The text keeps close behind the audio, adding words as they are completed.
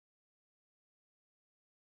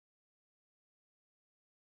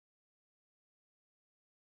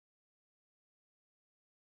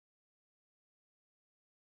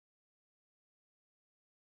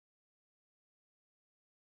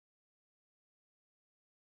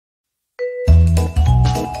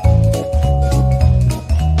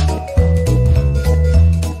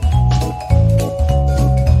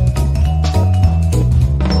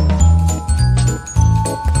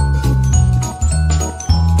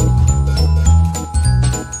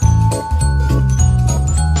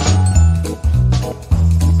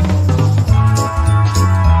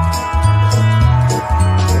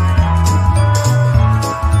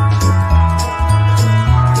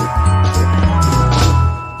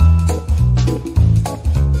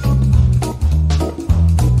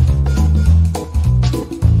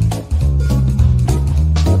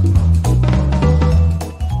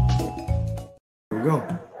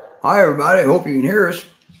Hi, everybody. Hope you can hear us.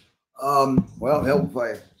 Well, help if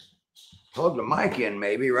I plug the mic in,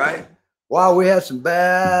 maybe, right? Wow, we had some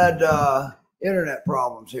bad internet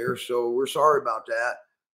problems here, so we're sorry about that.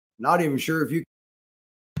 Not even sure if you,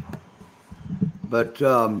 but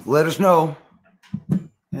let us know,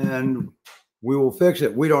 and we will fix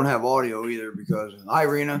it. We don't have audio either because, hi,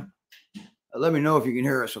 Rena. Let me know if you can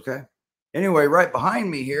hear us, okay? Anyway, right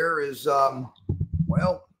behind me here is,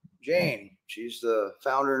 well, Jane. She's the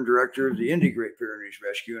founder and director of the Indy Great Pyrenees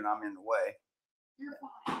Rescue, and I'm in the way. You're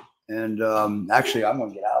fine. And actually, I'm going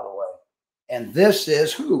to get out of the way. And this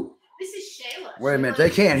is who? This is Shayla. Wait a minute. They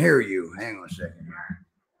can't hear you. Hang on a second.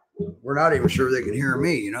 We're not even sure they can hear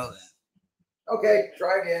me. You know that. Okay,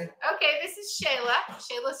 try again. Okay, this is Shayla.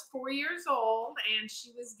 Shayla's 4 years old, and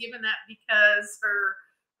she was given that because her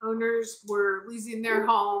owners were losing their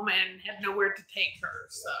home and had nowhere to take her.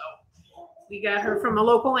 So we got her from a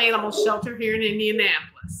local animal shelter here in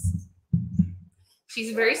Indianapolis.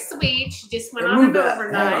 She's very sweet. She just went on an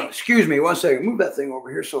overnight. Excuse me, one second. Move that thing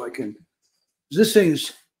over here so I can. This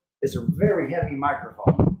thing's it's a very heavy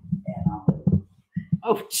microphone.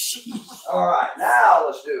 Oh, geez. All right, now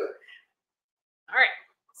let's do it. All right.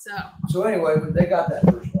 So anyway, they got that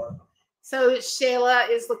first one. So Shayla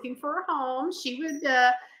is looking for a home.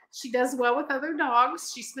 She does well with other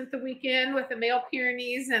dogs. She spent the weekend with a male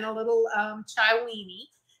Pyrenees and a little Chiweenie.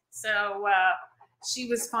 So she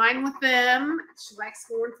was fine with them. She likes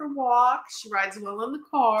going for walks. She rides well in the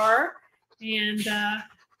car. And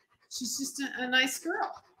she's just a nice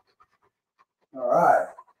girl. All right.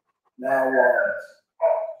 Now,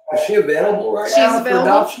 is she available right now for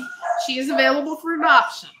adoption? She is available for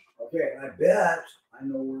adoption. Okay, I bet I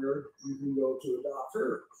know where you can go to adopt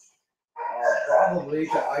her. Probably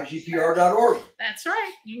to IGPR.org. That's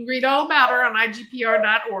right. You can read all about her on IGPR.org.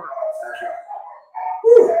 That's right.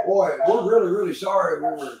 Whew, boy, we're really, really sorry.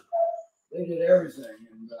 They did everything,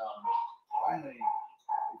 and finally,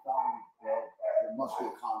 we found there must be a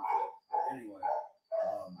conflict. But anyway,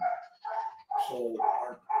 so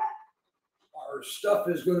our stuff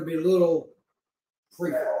is going to be a little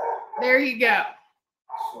free. There you go.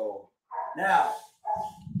 So now,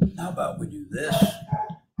 how about we do this?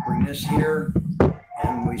 Bring this here,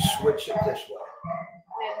 and we switch it this way.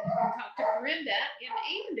 Then we can talk to Brenda and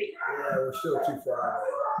Andy. Yeah, we're still too far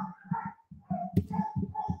away.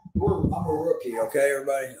 I'm a rookie, okay,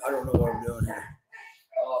 everybody? I don't know what I'm doing here.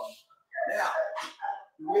 Now,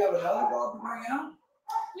 do we have another dog to bring out?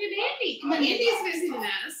 We have Andy. Come on, Andy's visiting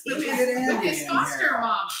us with his in foster here.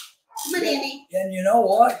 mom. Come on, Andy. And you know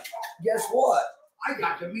what? Guess what? I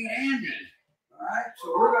got to meet Andy. All right, so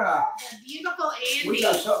we're gonna. The beautiful Andy. We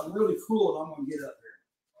got something really cool, and I'm gonna get up here.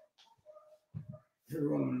 Here's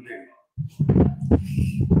what I'm gonna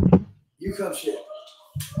do. You come sit.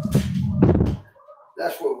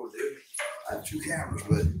 That's what we'll do. I have two cameras,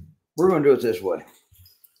 but we're gonna do it this way.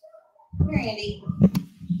 Here, Andy.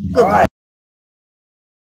 All right.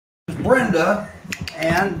 Brenda,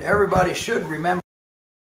 and everybody should remember.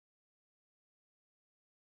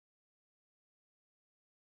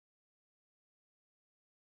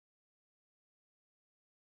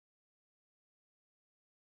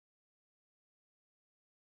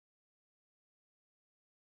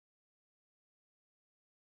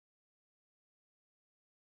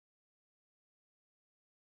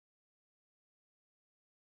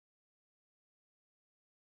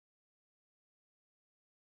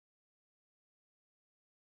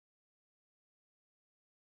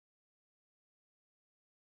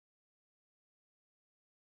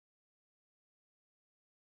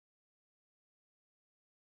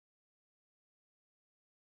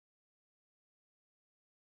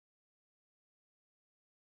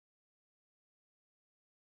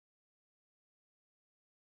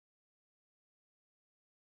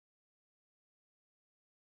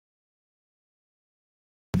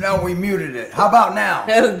 No, we muted it. How about now?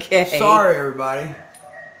 Okay. Sorry, everybody.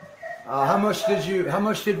 How much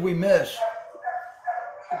did we miss?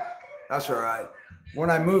 That's all right. When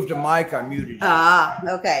I moved the mic, I muted you. Ah,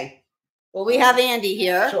 okay. Well, we have Andy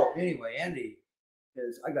here. So anyway, Andy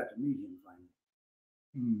I got to meet him finally.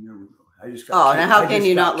 There we go. I just got. Oh, now how can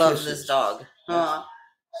you not love this dog?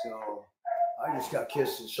 So I just got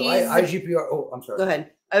kisses. So IGPR. Oh, I'm sorry. Go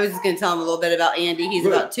ahead. I was just going to tell him a little bit about Andy. He's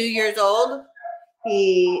about 2 years old.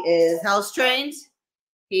 He is house trained.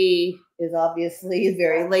 He is obviously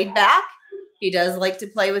very laid back. He does like to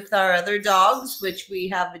play with our other dogs, which we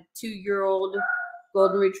have a 2-year-old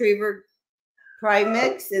golden retriever pride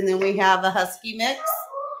mix, and then we have a husky mix,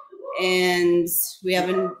 and we have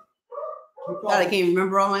God, I can't even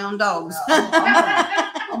remember all my own dogs.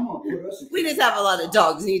 We just have a lot of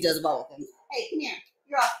dogs, and he does well with them. Hey, come here.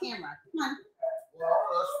 You're off camera. Come on. Well,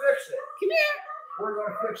 let's fix it. Come here. We're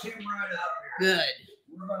going to fix him right up here. Good.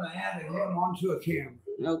 We're going to add him onto a camera.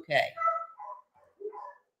 Okay.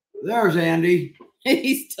 There's Andy.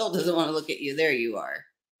 He still doesn't want to look at you. There you are.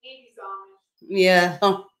 Andy's on Yeah.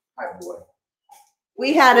 Oh. Hi, boy.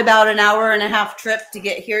 We had about an hour and a half trip to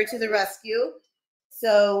get here to the rescue.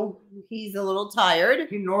 So he's a little tired.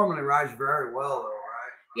 He normally rides very well, though,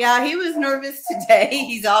 right? Yeah, he was nervous today.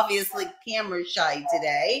 He's obviously camera shy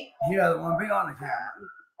today. He doesn't want to be on the camera.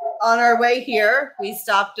 On our way here, we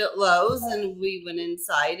stopped at Lowe's and we went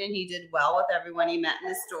inside, and he did well with everyone he met in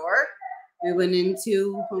the store. We went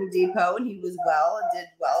into Home Depot and he was well and did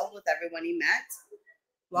well with everyone he met.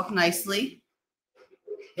 Walked nicely.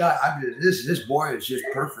 Yeah, this boy is just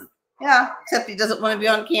perfect. Yeah, except he doesn't want to be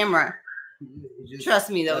on camera. He just- Trust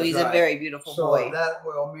me, though, that's he's right. a very beautiful So boy. that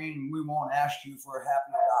will mean we won't ask you for a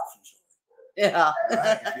happy adoption story. Yeah.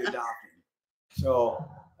 Right, if you adopt him. So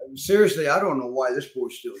seriously, I don't know why this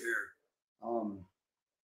boy's still here.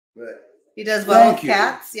 But He does well Thank with you.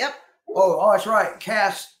 cats. Yep. oh, that's right,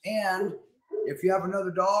 cats. And if you have another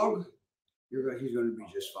dog, he's going to be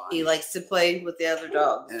just fine. He likes to play with the other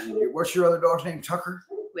dogs. And what's your other dog's name? Tucker.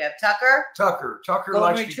 We have Tucker. Tucker Golden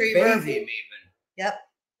likes to Retriever. bathe him even. Yep.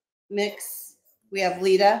 Mix. We have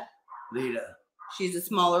Lita. Lita. She's a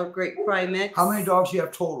smaller Great Pry mix. How many dogs do you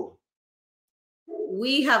have total?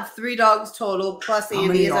 We have 3 dogs total, plus How Andy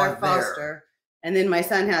many is are our foster. And then my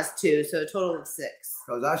son has 2, so a total of 6.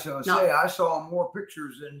 Because I was going to No. say, I saw more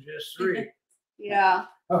pictures than just 3. Yeah.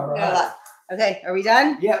 All We got a right. lot. Okay, are we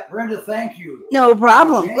done? Yeah, Brenda, thank you. No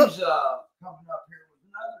problem. Jane's coming up here with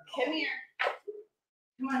another dog. Come here.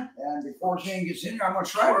 Come on. And before Jane gets in there, I'm going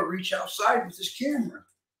to try to reach outside with this camera.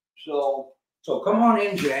 So come on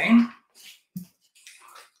in, Jane.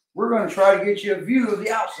 We're going to try to get you a view of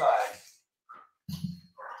the outside.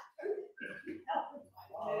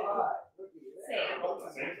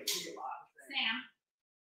 Sam.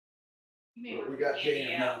 We got Jane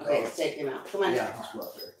in another Okay, place. take him out. Come on. Yeah, let's go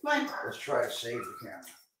up there. Come on. Let's try to save the camera.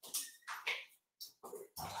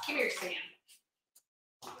 Come here, Sam.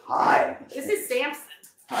 Hi. This is Samson.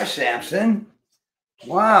 Hi, Samson.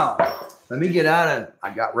 Wow. Let me get out of, I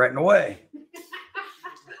got right in the way.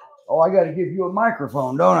 Oh, I got to give you a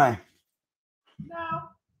microphone, don't I? No.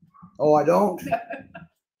 Oh, I don't?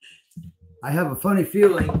 I have a funny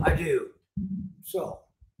feeling I do. So,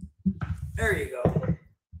 there you go.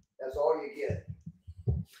 That's all you get.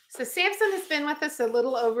 So Samson has been with us a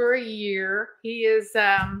little over a year. He is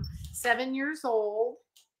 7 years old.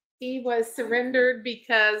 He was surrendered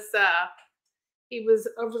because he was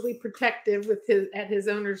overly protective with his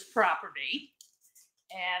owner's property,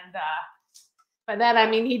 and by that I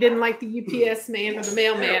mean he didn't like the UPS man or the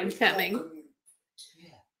mailman coming.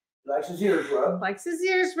 Likes his ears rubbed. Likes his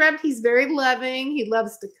ears rubbed. He's very loving. He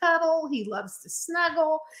loves to cuddle. He loves to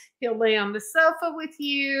snuggle. He'll lay on the sofa with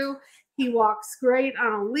you. He walks great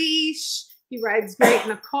on a leash. He rides great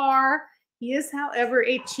in a car. He is, however,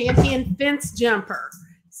 a champion fence jumper.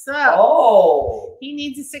 So he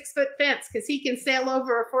needs a 6-foot fence because he can sail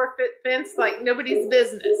over a 4-foot fence like nobody's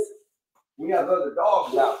business. We have other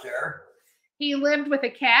dogs out there. He lived with a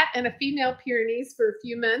cat and a female Pyrenees for a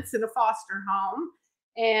few months in a foster home.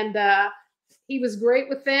 And he was great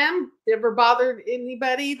with them. Never bothered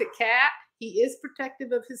anybody. The cat, he is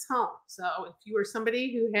protective of his home. So if you are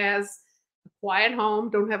somebody who has a quiet home,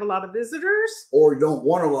 don't have a lot of visitors, Or you don't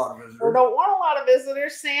want a lot of visitors. or don't want a lot of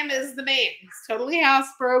visitors, Sam is the man. He's totally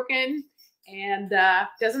housebroken and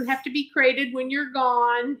doesn't have to be crated when you're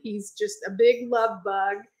gone. He's just a big love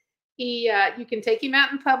bug. You can take him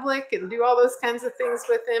out in public and do all those kinds of things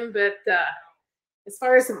with him, but as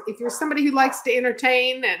far as if you're somebody who likes to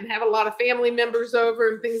entertain and have a lot of family members over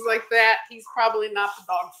and things like that, he's probably not the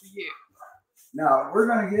dog for you. Now, we're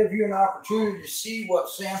going to give you an opportunity to see what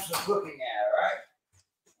Samson's looking at, all right?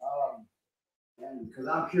 And because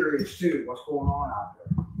I'm curious too, what's going on out there?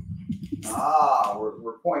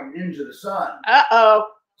 We're pointing into the sun. Uh-oh.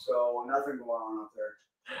 So nothing going on out there.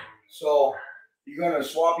 So you're going to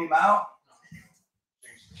swap him out?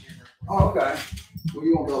 Oh, okay. Well,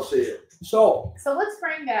 you won't be able to see it. So let's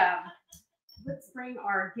bring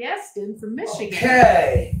our guest in from Michigan.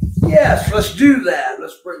 okay. Yes, let's do that.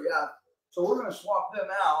 Let's bring out. So we're going to swap them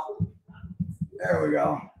out. There we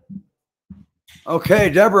go. Okay,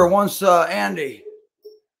 Deborah wants Andy.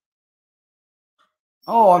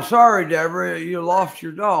 Oh, I'm sorry, Deborah. You lost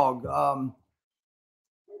your dog.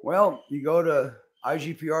 Well, you go to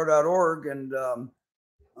IGPR.org and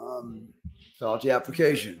fill out the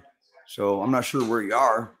application. So I'm not sure where you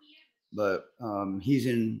are, but he's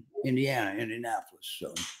in Indianapolis.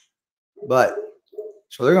 So, but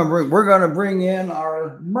So we're gonna bring in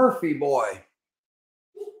our Murphy boy.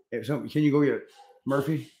 Can you go get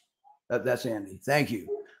Murphy? That's Andy. Thank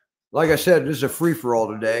you. Like I said, this is a free-for-all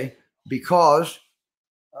today because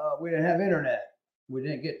we didn't have internet. We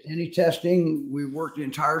didn't get any testing. We worked the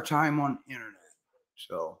entire time on internet.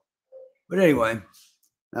 So, but anyway,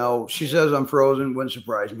 now she says I'm frozen. Wouldn't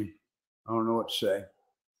surprise me. I don't know what to say.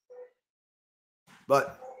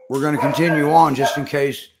 But we're going to continue on just in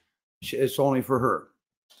case it's only for her.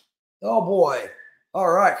 Oh boy. All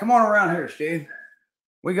right. Come on around here, Steve.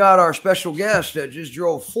 We got our special guest that just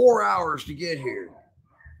drove 4 hours to get here.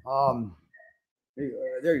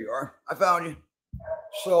 There you are. I found you.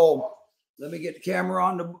 So let me get the camera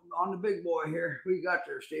on the big boy here. Who you got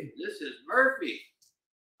there, Steve? This is Murphy.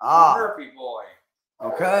 Ah, Murphy boy.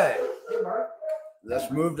 okay. Let's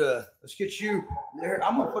get you there.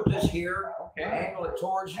 I'm gonna put this here. Okay. Angle it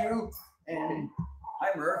towards you. And hi,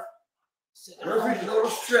 Murph. Murphy's a little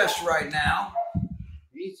stressed right now.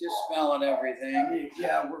 He's just smelling everything.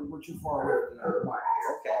 Yeah, we're too far away from the mic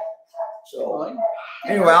here. Okay. So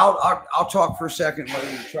anyway, I'll talk for a second while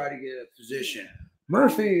you try to get a position.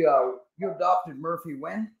 Murphy, you adopted Murphy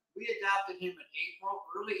when? We adopted him in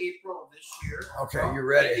early April of this year. Okay, you're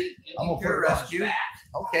ready. I'm gonna put it on his back.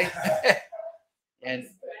 Okay. And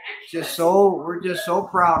we're just so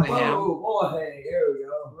proud of him. Oh boy, here we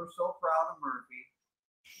go. We're so proud of Murphy.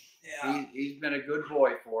 Yeah. He's been a good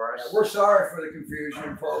boy for us. Yeah, we're sorry for the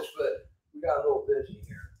confusion, folks, but we got a little busy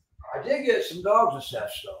here. I did get some dogs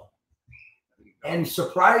assessed though, and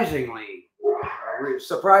surprising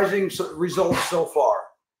results so far.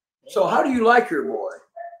 So, how do you like your boy?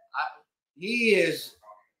 He is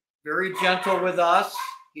very gentle with us.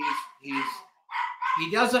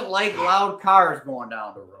 He doesn't like loud cars going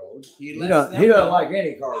down the road. He doesn't like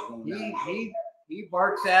any cars going down. He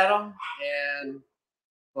barks at them,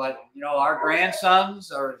 but you know our grandsons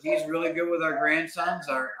he's really good with our grandsons.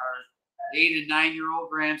 Our 8 and 9 year old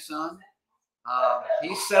grandson.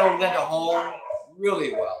 He's settled into home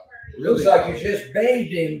really well. Looks like you just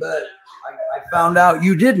bathed him, but I found out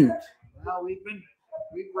you didn't. Well, we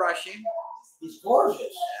brush him. He's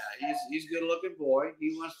gorgeous. Yeah, he's a good looking boy.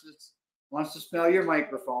 He wants to smell your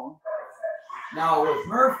microphone. Now with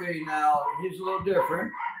Murphy, he's a little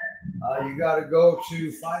different. You got to go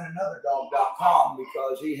to findanother.com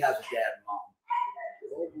because he has a dad and mom.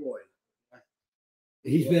 Oh boy,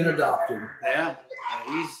 he's been adopted. Yeah,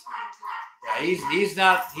 he's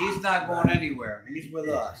not going anywhere. He's with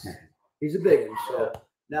us. He's a big one. So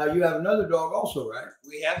now you have another dog also, right?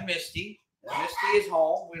 We have Misty. Misty is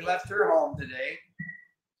home. We left her home today,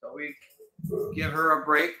 so we give her a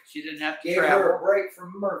break. She didn't have to travel. Gave her a break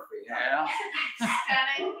from Murphy. Yeah.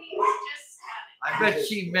 Stunning. He's just stunning.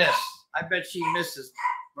 I bet she misses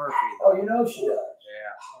Murphy. Oh, you know she does.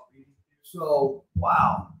 Yeah. So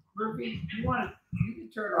wow, Murphy, you can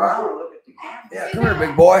turn around and look at the camera. yeah, come here,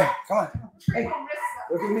 big boy. Come on. Hey,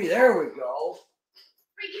 look at me. There we go.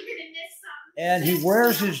 And he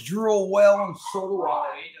wears his drool well, and so do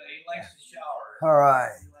I. He likes to shower. All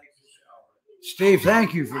right. He likes to shower. Steve,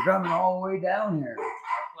 thank you for coming all the way down here.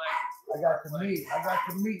 Our I got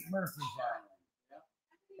to meet Murphy finally.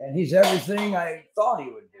 And he's everything I thought he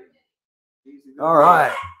would be. All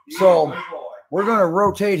right. So we're gonna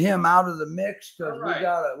rotate him out of the mix because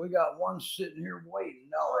we got one sitting here waiting.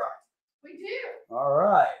 All right. We do. All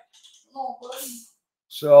right. Oh, buddy.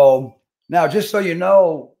 So now, just so you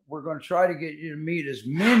know, we're going to try to get you to meet as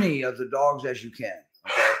many of the dogs as you can.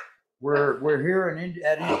 Okay, we're here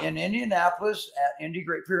in Indianapolis at Indy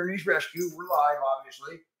Great Pyrenees Rescue. We're live,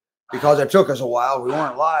 obviously, because it took us a while. We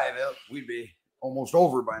weren't live; we'd be almost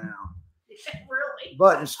over by now. Really?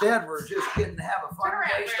 But instead, we're just getting to have a fun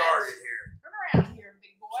day started here. Turn around here,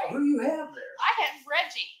 big boy. So who you have there? I have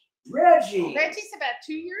Reggie. Reggie. Reggie's about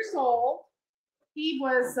 2 years old. He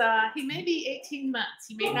may be 18 months.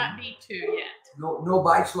 He may not be 2 yet. No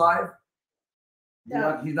bites live?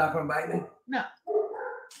 No. He's not going to bite me? No.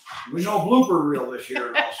 We know blooper reel this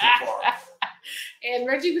year so far. And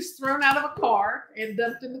Reggie was thrown out of a car and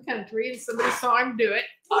dumped in the country, and somebody saw him do it.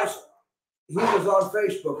 He was on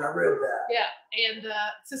Facebook. I read that. Yeah, and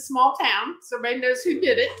it's a small town, so everybody knows who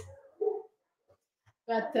did it.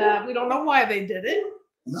 But we don't know why they did it.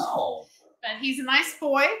 No. But he's a nice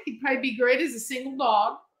boy. He'd probably be great as a single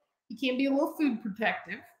dog. He can be a little food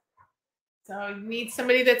protective. So you need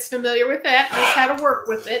somebody that's familiar with that, knows how to work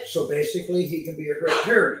with it. So basically, he can be a Great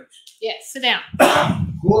Pyrenees. Yeah, sit down.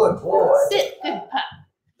 Good boy. Sit, good pup.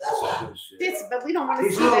 That's a good shit. Sit, but we don't want to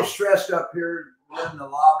He's see a little that. stressed up here in the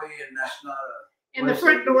lobby, and that's not a... And the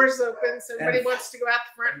front door's open, so everybody wants to go out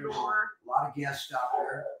the front There's door. a lot of guests out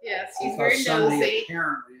there. Yes, he's Because very Sunday nosy.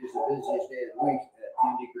 apparently is the busiest day of the week at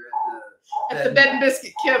Indy Great. At the Bed and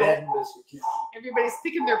Biscuit Kennel. Bed and Biscuit Kennel. Everybody's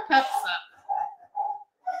picking their pups up.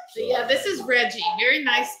 So yeah, this is Reggie. Very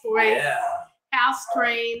nice boy. Yeah. House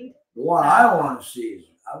trained. The one I want to see is,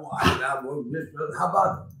 how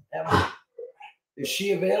about, is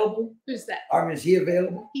she available? Who's that? I mean, is he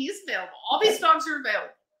available? He is available. All these dogs are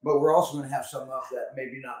available. But we're also going to have some up that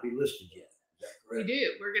maybe not be listed yet. Is that We correct? do.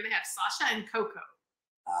 We're going to have Sasha and Coco.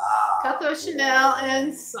 Ah. Coco Chanel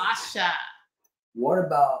and Sasha. What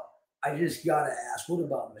about, I just got to ask, what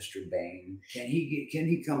about Mr. Bain? Can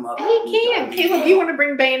he come up? He can. Caleb, you want to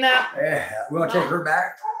bring Bane up? Yeah. We want to take her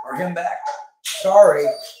back or him back? Sorry.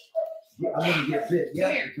 I'm going to get bit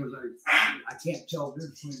yet Here. because I can't tell the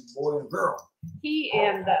difference between boy and girl. He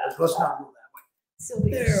and Let's not go that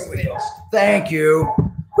Sylvia. way. There we go. Thank you.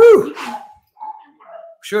 Whew.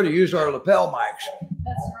 Should have used our lapel mics. That's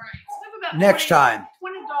right. So we have about Next 20 time.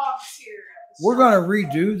 20 dogs here. We're going to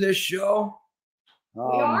redo this show. We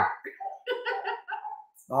are?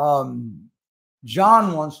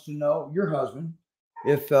 John wants to know, your husband,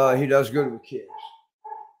 if he does good with kids.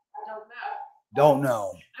 Don't know. Don't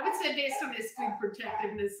know. I would say based on his food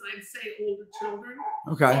protectiveness, I'd say older children,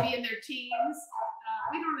 Okay. maybe in their teens.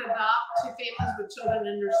 We don't adopt to families with children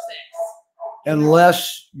under 6.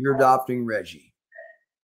 Unless you're adopting Reggie.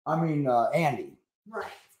 Andy. Right.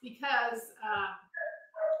 Because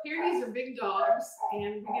Pyrenees are big dogs,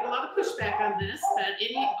 and we get a lot of pushback on this, that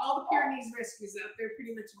all the Pyrenees rescues out there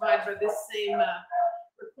pretty much abide by this same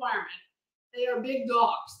requirement. They are big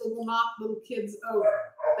dogs. They will knock little kids over.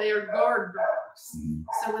 They are guard dogs.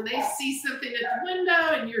 So when they see something at the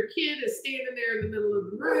window and your kid is standing there in the middle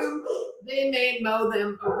of the room, they may mow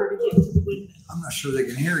them over to get to the window. I'm not sure they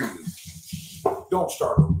can hear you. Don't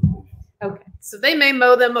start over. Okay, so they may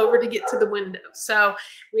mow them over to get to the window. So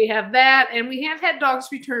we have that, and we have had dogs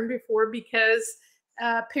returned before because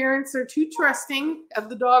parents are too trusting of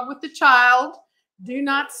the dog with the child, do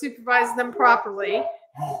not supervise them properly.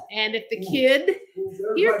 And if the kid,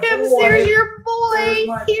 here comes, there's your boy,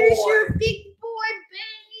 here's your big boy,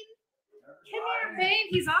 Bane. Come here, Bane.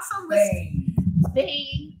 He's also listed.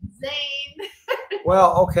 Bane, Zane.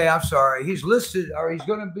 Well, okay, I'm sorry. He's listed, or he's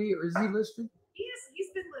going to be, or is he listed? He's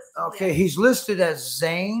been listed. Okay, yes. he's listed as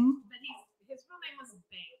Zane. But his real name was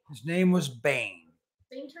Bane. His name was Bane.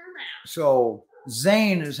 Bane turned around. So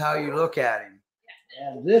Zane is how you look at him.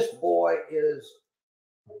 And this boy is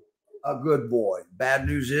a good boy. Bad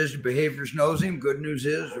news is the behaviors knows him. Good news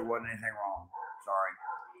is there wasn't anything wrong.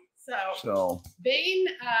 Sorry. So Bane,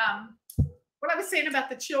 what I was saying about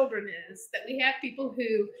the children is that we have people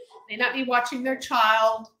who may not be watching their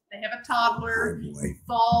child. They have a toddler, oh boy.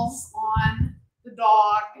 falls on the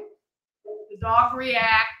dog. The dog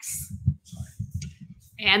reacts.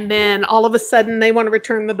 And then all of a sudden they want to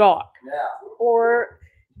return the dog. Yeah. Or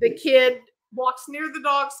the kid walks near the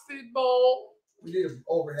dog's food bowl. We need an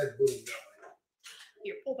overhead boom.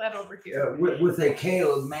 Here, pull that over Yeah, here. with a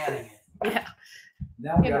Caleb manning it. Yeah.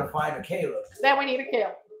 Now we got to find a Caleb. Then we need a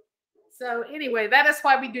Caleb. So anyway, that is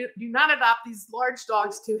why we do not adopt these large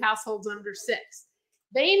dogs to households under 6.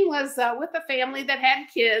 Bane was with a family that had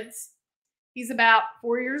kids. He's about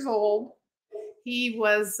 4 years old. He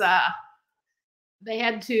was,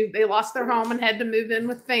 they lost their home and had to move in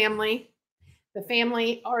with family. The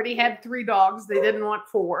family already had 3 dogs. They didn't want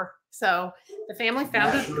 4. So the family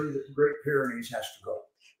found Naturally, the Great Pyrenees has to go.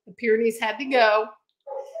 The Pyrenees had to go.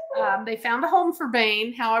 They found a home for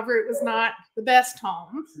Bane. However, it was not the best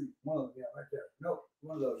home. One of them, yeah, right there. Nope,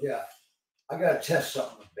 one of those, yeah. I got to test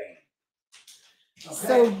something with Bane. Okay.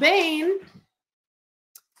 So Bane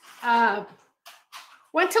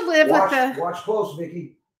went to live with the. Watch close,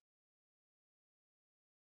 Vicky.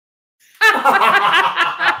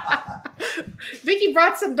 Vicky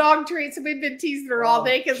brought some dog treats, and we've been teasing her all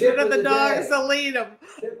day because tip one of of the the dogs day. will eat them.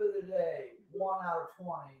 Tip of the day, 1 out of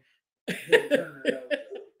 20.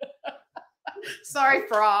 Sorry,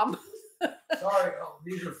 Fromm. Sorry,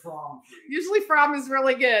 these are from. Usually Fromm is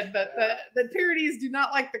really good, but the Pyrenees do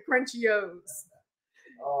not like the crunchy O's.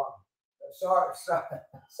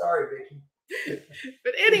 Sorry, Vicky.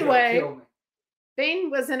 But You're gonna anyway, kill me.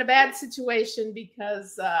 Bane was in a bad situation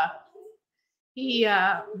because the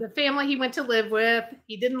family he went to live with,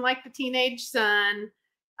 he didn't like the teenage son.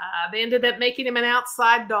 They ended up making him an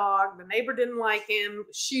outside dog. The neighbor didn't like him,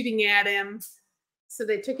 shooting at him. So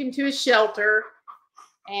they took him to a shelter.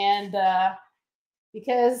 And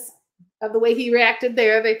because of the way he reacted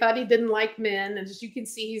there, they thought he didn't like men. And as you can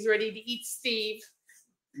see, he's ready to eat Steve.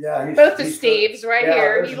 Yeah, Both the Steves right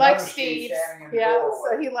here. there's He likes another Steve Steves. standing in the Yeah, doorway.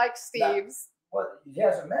 so he likes Steves. What? He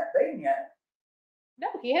hasn't met Bane yet. No,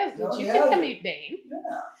 he hasn't. No, You he can come hasn't. meet Bane.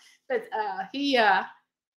 Yeah.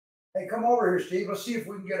 But Hey, come over here, Steve. Let's see if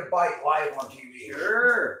we can get a bite live on TV here.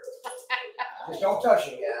 Sure. Just don't touch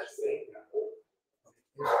him yet.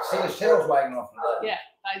 See his tail's wagging off the leg. Yeah,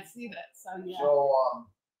 I see that. So yeah. So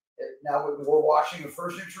now we're watching the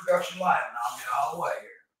first introduction live, and I'll get out of the way here.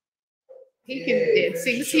 He Yay, can, it finish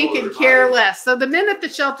seems the he show, can care everybody. less. So the men at the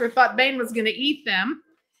shelter thought Bane was going to eat them.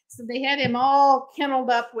 So they had him all kenneled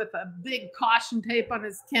up with a big caution tape on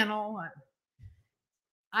his kennel. And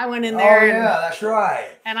I went in there Oh, yeah, that's right.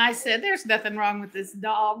 and I said, there's nothing wrong with this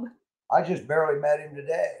dog. I just barely met him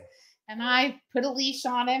today. And I put a leash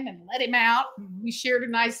on him and let him out. We shared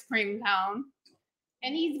an ice cream cone.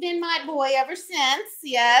 And he's been my boy ever since.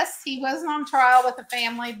 Yes, he wasn't on trial with the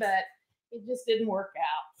family, but it just didn't work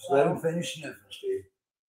out. So let him finish sniffing, Steve.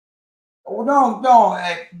 Oh, don't,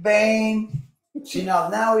 hey, Bane. See,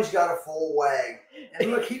 now he's got a full wag. And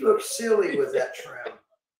look, he looks silly with that trim.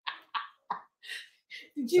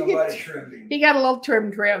 Did you Somebody get? trimmed him. He got a little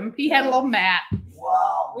trim. He had a little mat.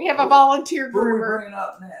 Wow. We have a volunteer Who are we groomer. bringing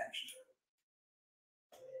up next?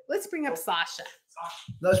 Let's bring up Sasha.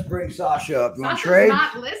 Let's bring Sasha up. You want to Sasha's trade?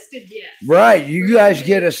 not listed yet. Right. You guys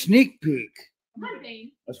get a sneak peek. Come on,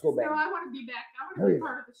 Bane. Let's go back. No, I want to be back. I want There to you be go.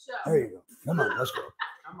 part of the show. There you go. Come on, let's go.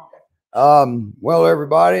 Come on. Well,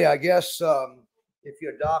 everybody, I guess if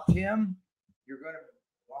you adopt him, you're gonna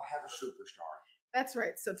have a superstar. That's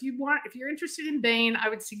right. So if you're interested in Bane, I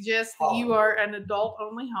would suggest that you are an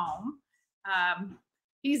adult-only home.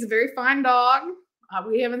 He's a very fine dog.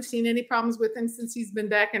 We haven't seen any problems with him since he's been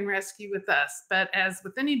back in rescue with us. But as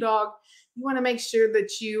with any dog, you want to make sure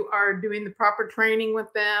that you are doing the proper training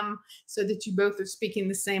with them so that you both are speaking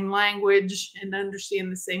the same language and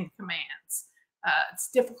understand the same commands. It's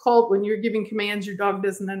difficult when you're giving commands your dog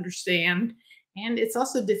doesn't understand. And it's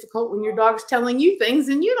also difficult when your dog's telling you things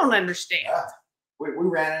and you don't understand. Yeah. We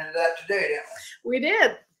ran into that today, didn't we? We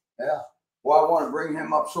did. Yeah. Well, I want to bring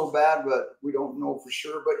him up so bad, but we don't know for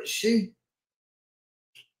sure. But you see,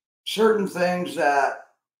 certain things that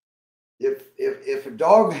if a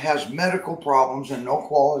dog has medical problems and no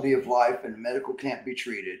quality of life and the medical can't be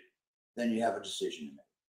treated, then you have a decision to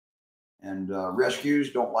make. And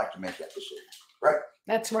rescues don't like to make that decision, right?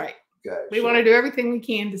 That's right. Okay. We want to do everything we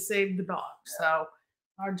can to save the dog. So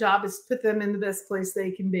our job is to put them in the best place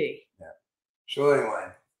they can be. Yeah. So anyway.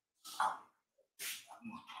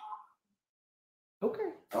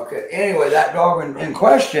 Okay. Anyway, that dog in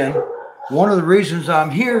question, one of the reasons I'm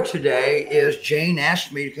here today is Jane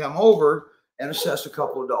asked me to come over and assess a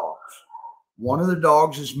couple of dogs. One of the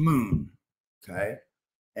dogs is Moon. Okay.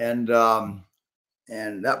 And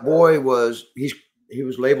that boy he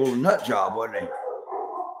was labeled a nut job, wasn't he?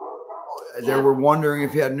 They were wondering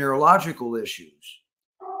if he had neurological issues.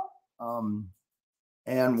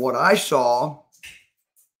 And what I saw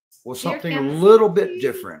was something a little bit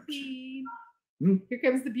different. Here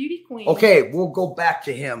comes the beauty queen. Okay, we'll go back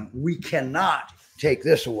to him. We cannot take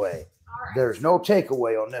this away. All right. There's no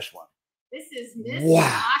takeaway on this one. This is Miss Wow.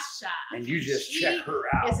 Sasha. And you just She check her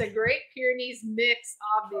out. It's a Great Pyrenees mix,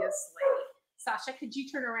 obviously. Sasha, could you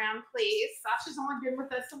turn around, please? Sasha's only been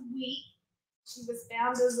with us a week. She was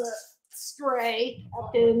found as a stray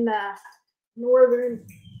up in northern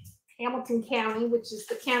Hamilton County, which is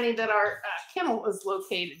the county that our kennel is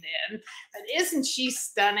located in. But isn't she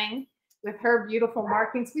stunning with her beautiful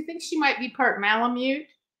markings? We think she might be part Malamute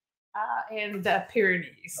and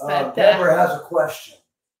Pyrenees. But, Deborah has a question.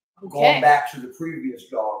 okay. Going back to the previous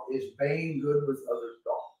dog, is Bane good with other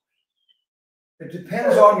dogs? It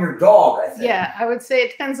depends on your dog, I think. Yeah, I would say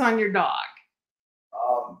it depends on your dog.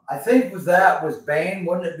 I think with Bane,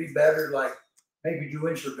 wouldn't it be better like maybe do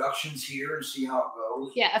introductions here and see how it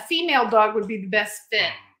goes? Yeah, a female dog would be the best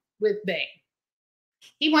fit with Bane.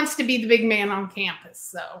 He wants to be the big man on campus,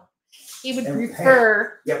 so he would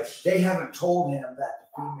prefer. Yep, they haven't told him that the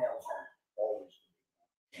females aren't always.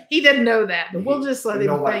 He doesn't know that, but we'll just let him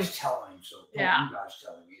Nobody's think. telling him, so don't Yeah. you guys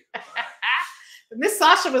tell him either. But Miss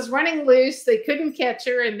Sasha was running loose. They couldn't catch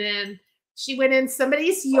her, and then she went in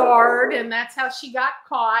somebody's yard, and that's how she got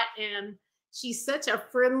caught. And she's such a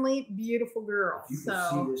friendly, beautiful girl. You can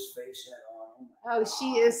see this face head on. Oh,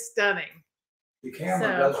 she is stunning. The camera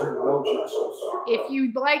So- does her no justice. If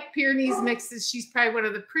you like Pyrenees mixes, she's probably one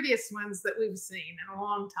of the prettiest ones that we've seen in a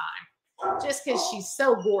long time, just because she's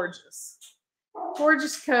so gorgeous.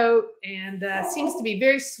 Gorgeous coat, and seems to be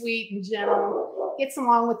very sweet and gentle. Gets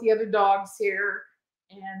along with the other dogs here,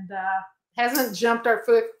 and hasn't jumped our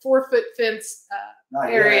 4-foot fence Not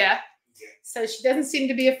area. yet. So she doesn't seem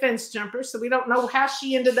to be a fence jumper. So we don't know how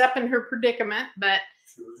she ended up in her predicament, but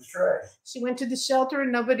She was a stray. she went to the shelter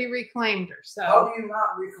and nobody reclaimed her. How So do you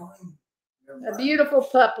not reclaim? a beautiful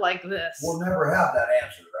pup like this. We'll never have that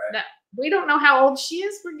answer, right? No. we don't know how old she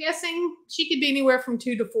is. We're guessing she could be anywhere from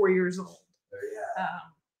 2 to 4 years old.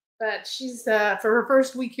 But she's for her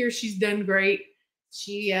first week here, she's done great.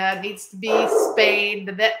 She needs to be spayed.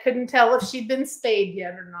 The vet couldn't tell if she'd been spayed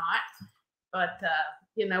yet or not. But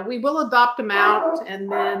you know, we will adopt them out,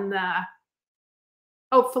 and then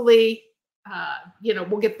hopefully, you know,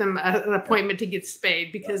 we'll get them an appointment to get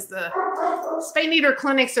spayed, because the spay neuter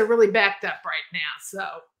clinics are really backed up right now. So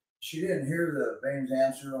she didn't hear the Bane's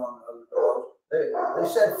answer on the dogs.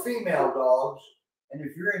 They said female dogs, and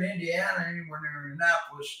if you're in Indiana, anywhere near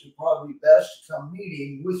Indianapolis, it'd probably be best to come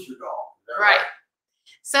meeting with your dog. Is that right?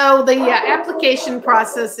 So the application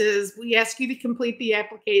process is, we ask you to complete the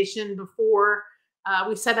application before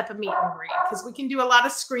we set up a meet and greet, because we can do a lot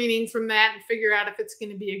of screening from that and figure out if it's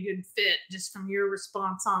going to be a good fit just from your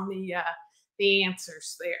response on the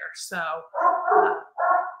answers there. So,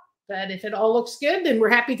 but if it all looks good, then we're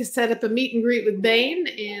happy to set up a meet and greet with Bane,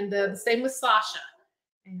 and the same with Sasha.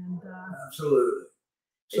 And absolutely.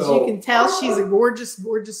 As you can tell, she's a gorgeous,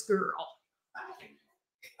 gorgeous girl.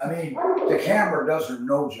 I mean, the camera does her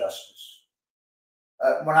no justice.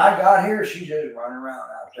 When I got here, she just running around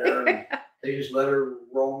out there. And they just let her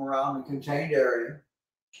roam around the contained area.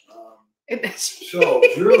 So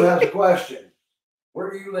Drew has a question. Where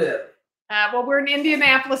do you live? Well, we're in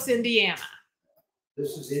Indianapolis, Indiana.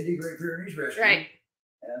 This is Indy Great Pyrenees Rescue. Right.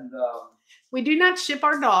 And we do not ship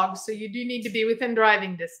our dogs, so you do need to be within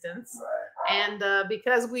driving distance. Right. And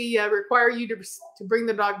because we require you to bring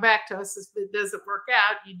the dog back to us, if it doesn't work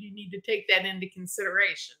out, you do need to take that into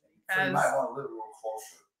consideration. So you might want to live a little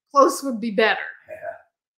closer. Close would be better. Yeah.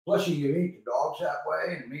 Plus, you can meet the dogs that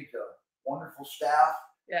way and meet the wonderful staff.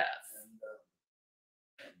 Yes. And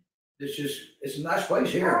it's a nice place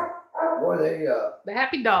here. Boy, the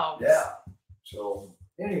happy dogs. Yeah. So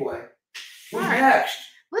anyway, who's right. next?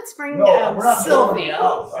 Let's bring Sylvia.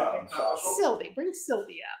 Sylvie, bring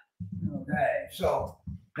Sylvia up. Okay, so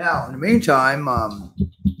now in the meantime,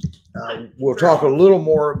 we'll talk a little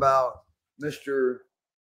more about Mr.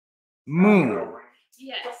 Moon.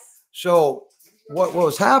 Yes. So what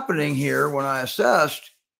was happening here when I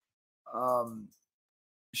assessed,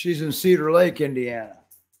 she's in Cedar Lake, Indiana.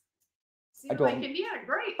 Cedar Lake, Indiana,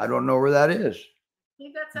 great. I don't know where that is. I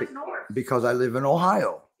think that's up north. Because I live in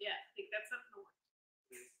Ohio. Yeah, I think that's up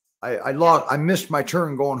north. I missed my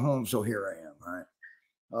turn going home, so here I am. All right.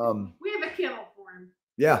 We have a kennel for him.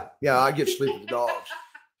 Yeah, I get to sleep with the dogs.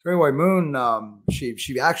 So anyway, Moon,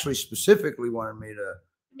 she actually specifically wanted me to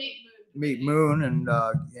meet Moon and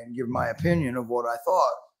give my opinion of what I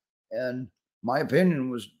thought. And my opinion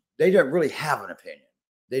was, they didn't really have an opinion.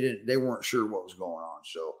 They weren't sure what was going on.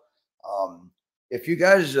 So if you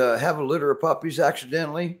guys have a litter of puppies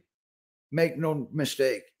accidentally, make no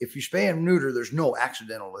mistake. If you spay and neuter, there's no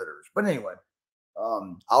accidental litters. But anyway,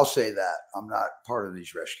 I'll say that I'm not part of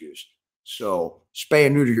these rescues. So spay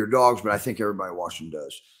and neuter your dogs, but I think everybody watching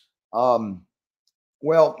does.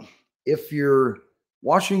 Well, if you're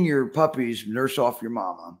watching your puppies nurse off your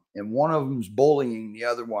mama and one of them's bullying the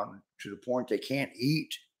other one to the point they can't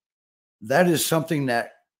eat, that is something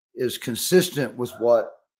that is consistent with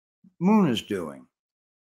what Moon is doing.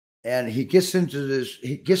 And he gets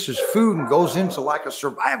his food and goes into like a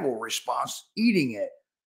survival response, eating it.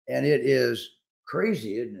 And it is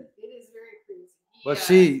crazy, isn't it? It is very crazy. But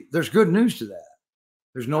see, there's good news to that.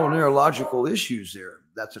 There's no neurological issues there.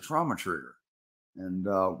 That's a trauma trigger. And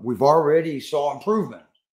we've already saw improvement.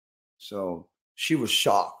 So she was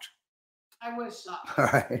shocked. I was shocked. All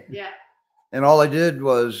right. Yeah. And all I did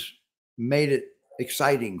was made it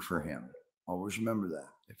exciting for him. Always remember that.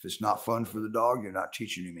 If it's not fun for the dog, you're not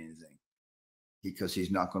teaching him anything, because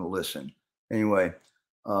he's not going to listen. Anyway,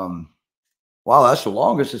 wow, that's the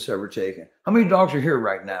longest it's ever taken. How many dogs are here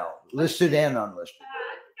right now, listed and unlisted?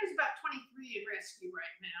 I think there's about 23 in rescue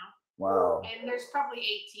right now. Wow. And there's probably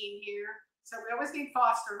 18 here. So we always need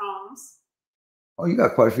foster homes. Oh, you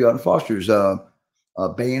got quite a few out in fosters.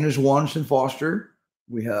 Bane is once in foster.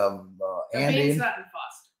 We have Andy. Bane's not in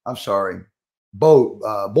foster. I'm sorry, Boyd.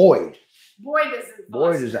 Boyd is in foster.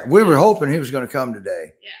 Boyd is that. We were hoping he was going to come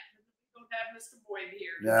today. Yeah, we don't have Mr. Boyd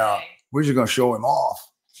here Yeah, today. we're just going to show him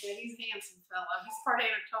off. Yeah, he's a handsome fellow. He's part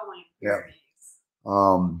Anatolian. Yeah.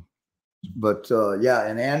 But yeah,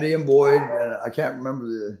 and Andy and Boyd, and I can't remember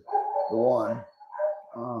the one.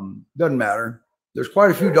 Doesn't matter. There's quite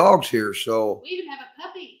a few dogs here, so we even have a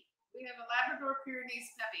puppy. We have a Labrador Pyrenees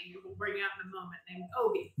puppy who we'll bring out in a moment, named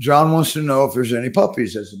Obi. John wants to know if there's any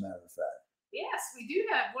puppies, as a matter of fact. Yes, we do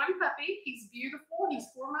have one puppy. He's beautiful. He's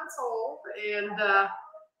 4 months old, and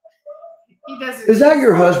he doesn't. Is that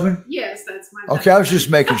your husband? Yes, that's my. Okay, I was just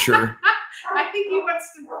making sure. I think he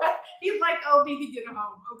wants to. He'd like Obi to get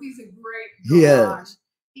home. Obi's a great He dog. is,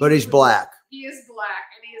 but he's black. He is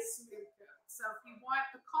black and he is smooth coat. So if you want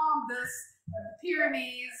the calmness of the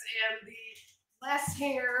Pyrenees and the less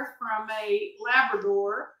hair from a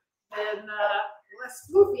Labrador, then less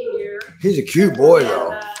floofy hair. He's a cute boy, And, though.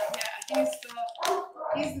 yeah, he's the dog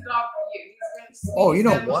for you. He's really sweet. Oh, you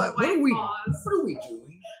know Got what? What white are we? paws. What are we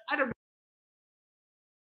doing? I don't know.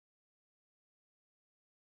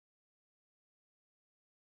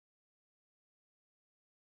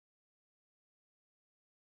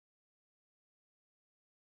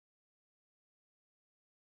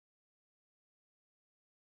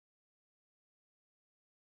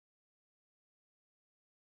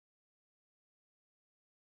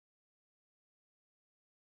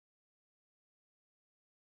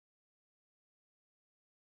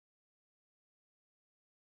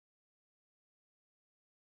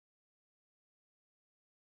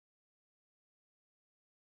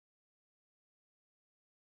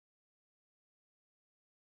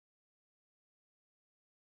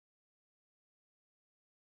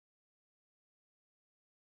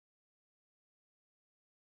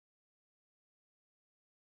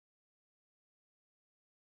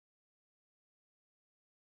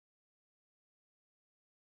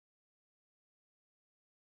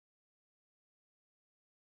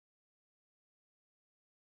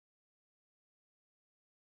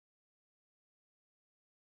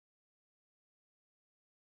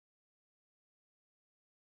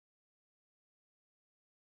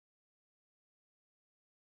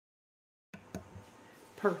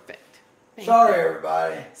 Perfect. Thank Sorry, you.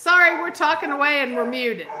 everybody. Sorry, we're talking away and we're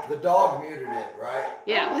muted. The dog muted it, right?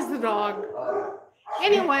 Yeah, it was the dog.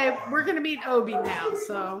 Anyway, we're going to meet Obi now,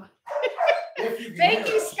 so. Thank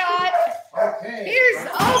you, Scott. Okay. Here's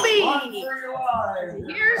Obi. Run for your lives,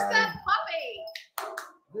 Here's the everybody. puppy.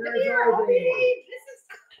 Come There's here, Obi. Obi.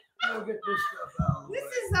 We'll get this stuff out of the This way.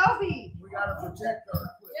 is Obi. We gotta protect our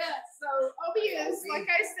equipment. Yes, so Obi is, like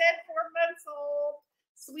I said, 4 months old,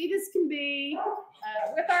 sweet as can be.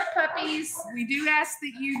 With our puppies, we do ask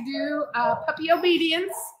that you do puppy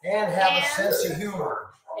obedience. And have a And- sense of humor.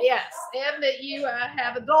 Yes, and that you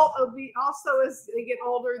have adult also as they get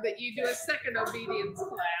older, that you do a second obedience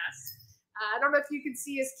class. I don't know if you can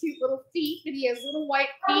see his cute little feet, but he has little white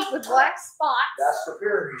feet with black spots. That's the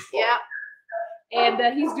Pyrenees. Yeah, and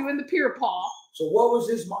he's doing the pier paw. So what was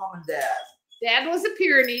his mom and dad? Dad was a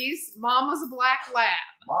Pyrenees, mom was a black lab.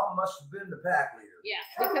 Mom must have been the pack leader. Yeah,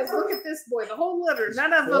 because look at this boy, the whole litter.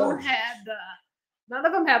 None of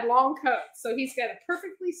them had long coats, so he's got a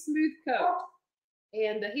perfectly smooth coat,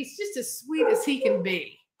 and he's just as sweet as he can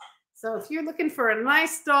be. So if you're looking for a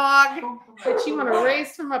nice dog that you want to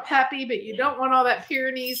raise from a puppy, but you don't want all that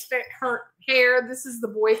Pyrenees hair, this is the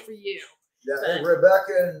boy for you. Yeah, hey,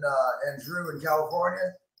 Rebecca and Drew in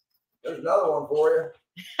California. There's another one for you.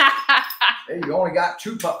 Hey, you only got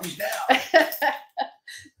 2 puppies now.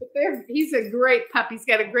 But he's a great puppy. He's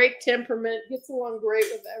got a great temperament. Gets along great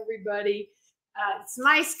with everybody. It's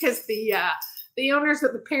nice because the owners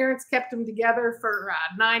with the parents kept them together for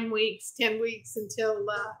 9 weeks, 10 weeks until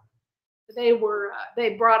they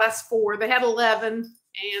brought us 4. They had 11,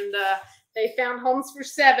 and they found homes for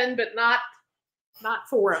 7, but not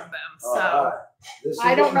 4 of them. So Right.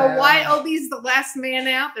 I don't know why Obi's the last man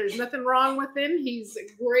out. There's nothing wrong with him. He's a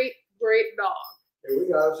great, great dog. Here we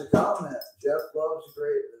go. It's a comment. Jeff loves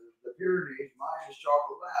the Pyrenees. Mine is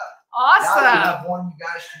chocolate lab. Now you Awesome. have one you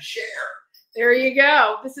guys can share. There you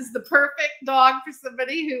go. This is the perfect dog for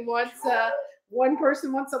somebody who wants one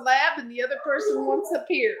person wants a lab and the other person wants a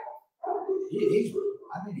pier. He's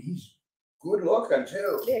good looking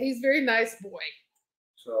too. Yeah, he's a very nice boy.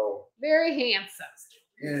 So Very handsome.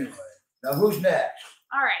 anyway, now who's next?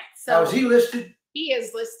 All right. Now So is he listed? he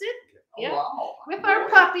is listed. Oh, Yeah. wow. With our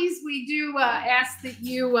puppies, we do ask that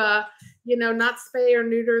you, not spay or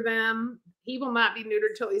neuter them. He will not be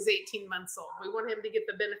neutered till he's 18 months old. We want him to get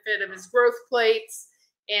the benefit of his growth plates,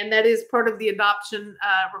 and that is part of the adoption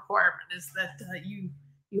requirement. Is that you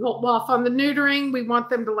hold off on the neutering. We want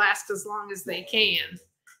them to last as long as they can.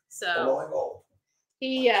 So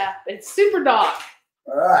it's super dog.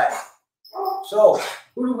 All right. So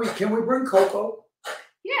can we bring Coco?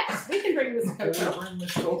 Yes, we can bring this Can we Coco. bring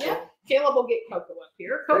Miss Coco? Yeah. Caleb will get Coco up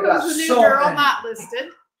here. They got Coco's a new so girl, many. not listed.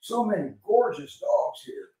 So many gorgeous dogs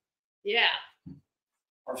here. Yeah.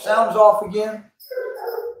 Our sound's off again.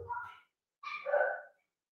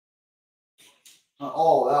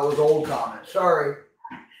 Oh, that was old comment. Sorry.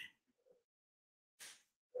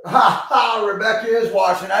 Ha ha! Rebecca is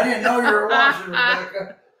watching. I didn't know you were watching,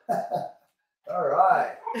 Rebecca. All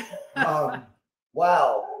right.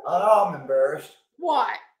 Wow. I'm embarrassed.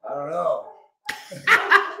 Why? I don't know.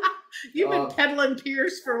 You've been peddling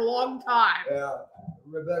Pierce for a long time. Yeah,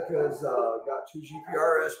 Rebecca's got 2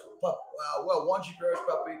 GPRS well, 1 GPRS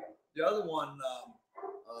puppy. The other one,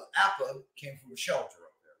 Appa, came from a shelter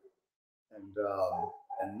up there,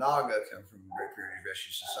 and Naga came from the Great Pyrenees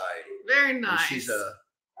Rescue Society. Very And nice. she's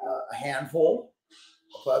a handful,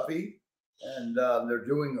 a puppy, and they're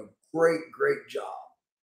doing a great job.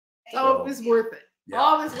 So it was worth it. Yeah.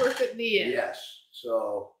 Always worth it in the end. Yes.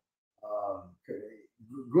 So,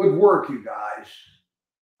 good work, you guys.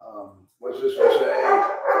 What's this one say?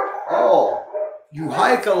 Oh, you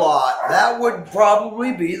hike a lot. That would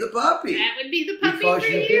probably be the puppy. That would be the puppy Because for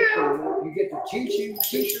you you. get to teach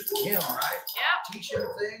him, right? Yep. Teach him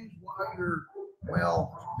things while you're,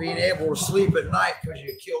 being able to sleep at night because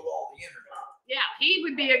you killed all the energy. Yeah, he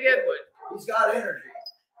would be a good one. He's got energy.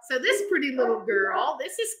 So this pretty little girl,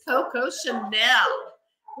 this is Coco Chanel.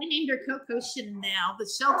 We named her Coco Chanel. The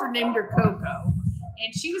shelter named her Coco.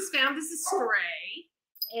 And she was found as a stray.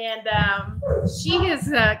 And she has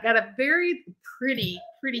got a very pretty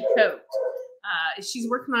coat. She's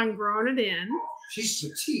working on growing it in. She's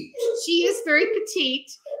petite. She is very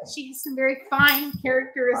petite. She has some very fine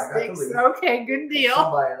characteristics. Okay, good deal.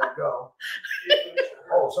 Somebody let go.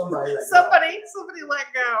 Somebody let go. Somebody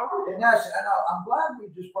let go. And I'm glad we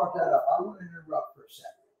just brought that up. I want to interrupt for a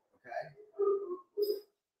second, okay?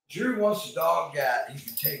 Drew wants a dog that he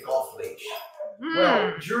can take off leash.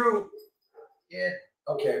 Well, Drew,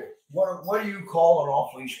 okay. What do you call an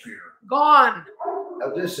off leash peer? Gone.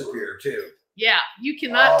 They'll disappear too. Yeah, you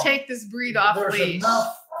cannot take this breed off there's leash. There's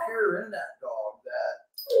enough peer in that dog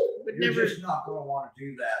that Would you're never, just not going to want to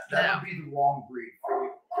do that. That would be the wrong breed for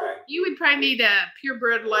you. Okay? You would probably need a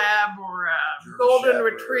purebred lab or a German golden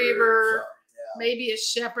Shepherd retriever, yeah. maybe a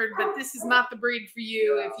shepherd, but this is not the breed for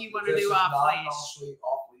you if you want to do off leash.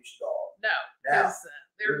 Off leash dog. No, Now, because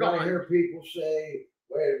they're you're going to gone. hear people say,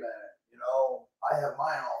 "Wait a minute, I have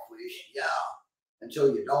mine off leash." Yeah,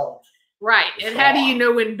 until you don't. Right. And how do you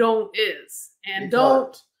know when don't is? And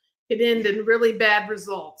don't could end in really bad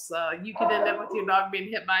results. You could end up with your dog being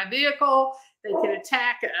hit by a vehicle. They could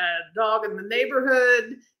attack a dog in the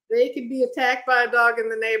neighborhood. They could be attacked by a dog in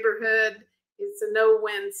the neighborhood. It's a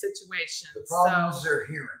no-win situation. The problem is their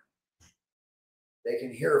hearing. They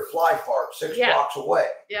can hear a fly fart 6 blocks away.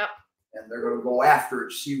 Yep. And they're going to go after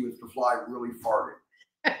it to see if the fly really farted.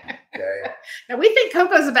 Okay. Now we think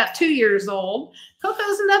Coco's about 2 years old.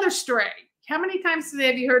 Coco's another stray. How many times today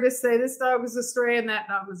have you heard us say this dog was a stray and that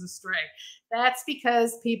dog was a stray? That's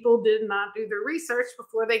because people did not do their research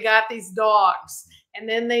before they got these dogs. And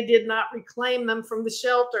then they did not reclaim them from the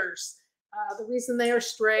shelters. The reason they are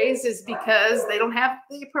strays is because they don't have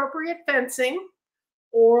the appropriate fencing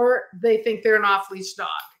or they think they're an off-leash dog.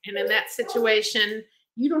 And in that situation,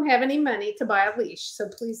 you don't have any money to buy a leash. So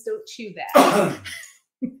please don't chew that.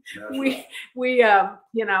 You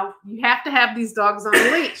have to have these dogs on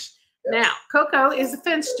a leash. Yep. Now, Coco is a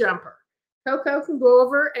fence jumper. Coco can go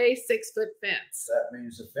over a 6-foot fence. That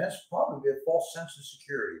means the fence probably be a false sense of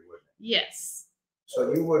security, wouldn't it? Yes.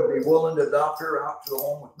 So you would be willing to adopt her out to the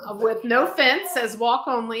home with no fence? As walk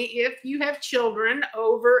only if you have children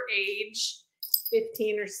over age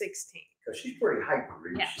 15 or 16. Because she's pretty hyper.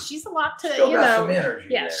 Yeah, she's a lot to, still got some energy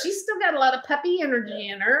there. She's still got a lot of puppy energy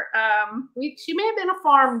in her. She may have been a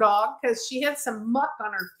farm dog because she had some muck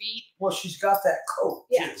on her feet. Well, she's got that coat.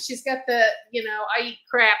 Yeah, too. She's got the, I eat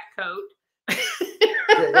crap coat.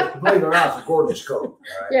 Believe it or not, it's a gorgeous coat.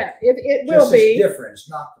 Right? Yeah, it will be. Different. It's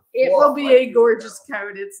not the it will be a gorgeous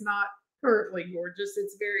coat. It's not currently gorgeous.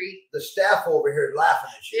 It's very. The staff over here laughing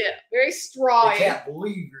at you. Yeah, very strawy. I can't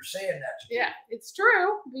believe you're saying that to me. Yeah, it's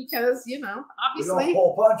true because obviously we don't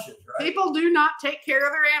pull punches, right? People do not take care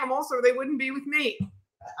of their animals, or they wouldn't be with me.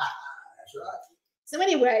 That's right. So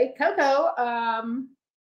anyway, Coco, I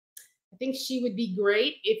think she would be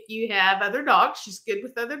great if you have other dogs. She's good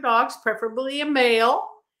with other dogs, preferably a male.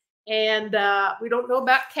 And we don't know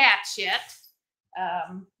about cats yet.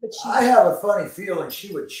 But I have a funny feeling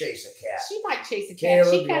she would chase a cat. She might chase a cat.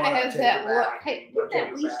 She kind of has that look. Hey, get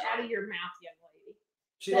that leash out of your mouth, young lady.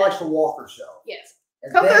 She likes to walk herself. Yes.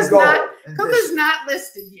 And Coco's not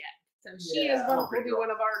listed yet. So she will be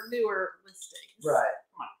one of our newer listings. Right.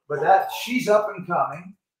 But she's up and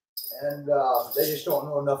coming. And they just don't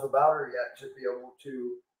know enough about her yet to be able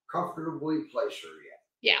to comfortably place her yet.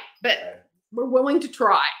 Yeah, but we're willing to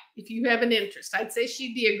try if you have an interest. I'd say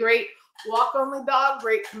she'd be a great walk-only dog,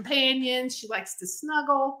 great companion. She likes to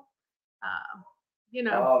snuggle.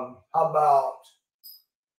 How about?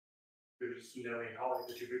 There's the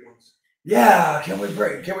two big ones. Yeah,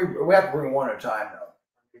 we have to bring one at a time though.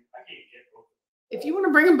 I can't get both. If you want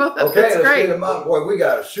to bring them both up, Okay, that's let's great. get them up. Boy, we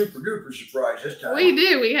got a super duper surprise this time. We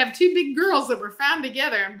do. We have two big girls that were found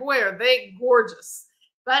together, and boy, are they gorgeous.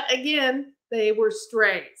 But again, they were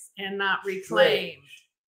strays and not reclaimed.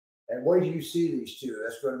 And wait till you see these two.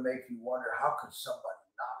 That's going to make you wonder, how could somebody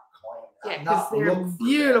not claim Yeah, that? because Not they're look for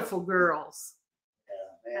beautiful girls.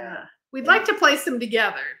 that? Yeah, man. We'd like to place them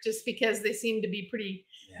together just because they seem to be pretty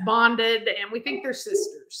Yeah. bonded, and we think they're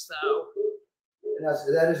sisters. So And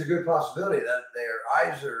that is a good possibility. That their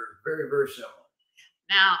eyes are very, very similar.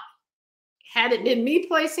 now, had it been me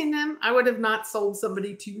placing them, I would have not sold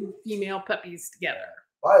somebody two female puppies together.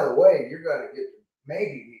 By the way, you're going to get to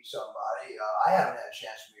maybe meet somebody. I haven't had a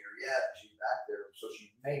chance to meet her yet. She's back there, so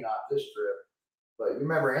she may not this trip. But you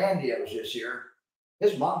remember Andy that was just here?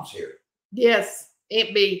 His mom's here. Yes,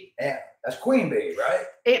 Aunt B. And that's Queen Bee, right?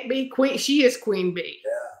 Aunt B, Queen. She is Queen Bee.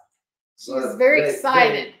 Yeah. She is very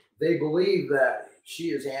excited. They believe that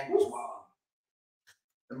she is Andy's mom.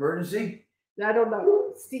 Emergency? I don't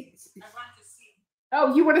know.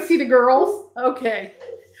 Oh, you want to see the girls? Okay.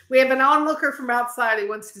 We have an onlooker from outside who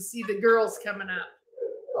wants to see the girls coming up.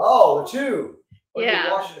 Oh, the two. Oh, Yeah.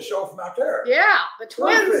 You're watching the show from out there. Yeah, the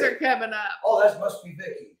twins Perfect. are coming up. Oh, that must be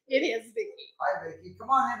Vicky. It is Vicky. Hi, Vicky. Come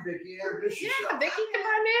on in, Vicky. Introduce Yeah, yourself. Vicky, come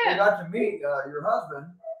on We in. got to meet your husband.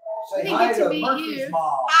 Say We didn't hi get to to meet Murphy's you.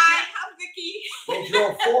 mom. Hi, I'm Vicky. They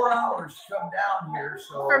drove 4 hours to come down here,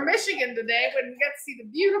 so From Michigan today when we got to see the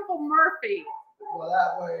beautiful Murphy. well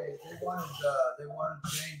that way they wanted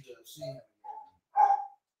Jane to see him again.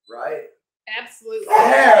 Right? Absolutely.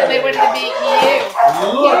 There And they wanted to meet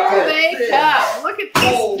you. Look Here at they this. come. Look at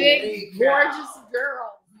these Holy big, cow. gorgeous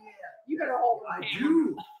girls. You better hold them. I Pam.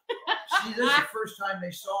 do. See, this is the first time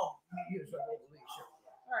they saw me. Here's a little leash.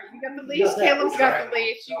 All right, you got the You leash. got that. Caleb's got the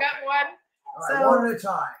leash. You got one. All right, So- one at a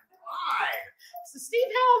time. Hi. So, Steve,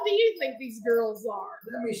 how old do you think these girls are?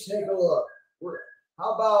 Let me take a look.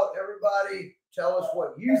 How about everybody tell us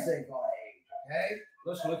what you think on age, okay?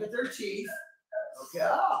 Let's look at their teeth. Okay,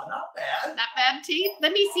 not bad. Not bad teeth.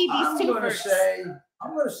 Let me see these I'm two gonna first.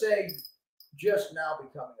 say just now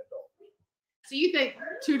becoming adult. So you think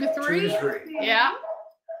 2 to 3? 2 to 3. Yeah,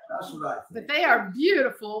 That's what I but think. they are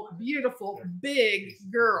beautiful, beautiful, big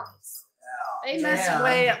girls. Now, They must and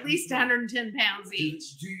weigh at least 110 pounds do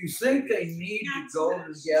each. you think they need to go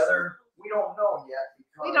together? We don't know yet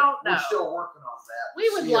because We don't know. we're still working on that. to We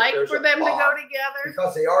would see if like there's for a them to go bond, together.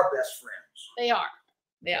 because they are best friends. They are.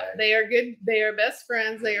 Yeah, Okay. they are good. They are best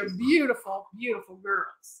friends. They are beautiful, beautiful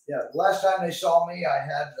girls. Yeah, last time they saw me, I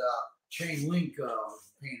had chain link painted on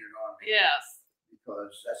me. Yes.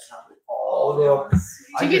 Because that's how they all look.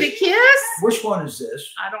 Did you get a kiss? Which one is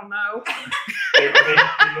this? I don't know. They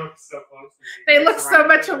look so close. They look so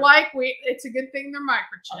much alike. It's a good thing they're I'm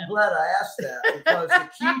microchipped. glad I asked that because the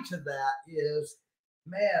key to that is,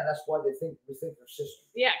 man, that's why we think they're sisters.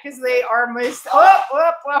 Yeah, because they are most.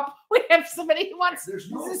 Oh, we have somebody who wants. There's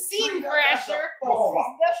This no is a scene that's a crasher. phone.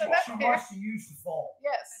 There's nothing She up there. wants to use the phone.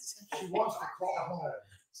 Yes. She wants to call home.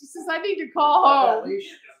 She says, I need to call Got that home. leash?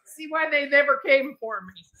 See why they never came for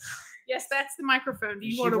me. Yes, that's the microphone. Do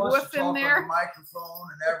you She want to wants woof to talk in on the there? microphone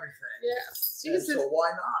and everything. Yes. And so why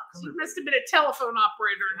not? Come She here. must have been a telephone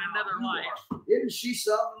operator in another You life. are. Isn't she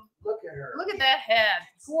something? Look at her. Look at that head.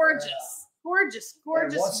 Gorgeous. Gorgeous, And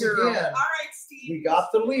gorgeous once girl. again, All right, Steve. we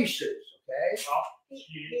got the leashes, okay?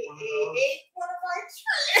 He ate one of my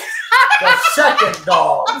trees. The second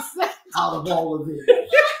dog out of all of these.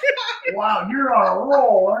 Wow, you're on a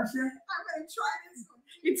roll, aren't you? I'm going to try this one.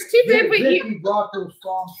 It's too bad, but you, Vicky brought those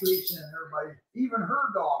farm treats and everybody, even her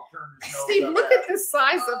dog turned his nose Steve, up look at the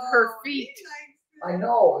size of her Oh, feet. I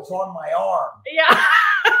know, it's on my arm. Yeah.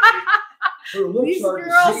 Her looks These are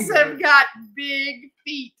girls deceiving. have got big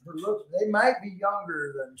feet. Her looks, they might be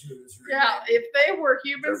younger than 2 to 3. Yeah, if they were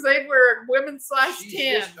humans, they were women's size She's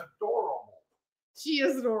 10. just adorable. She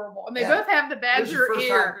is adorable. And they Yeah. both have the This is the badger first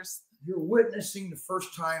time- ears. You're witnessing the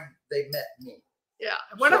first time they met me. Yeah.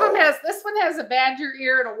 One of them has, this one has a badger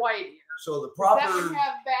ear and a white ear. So the That proper, one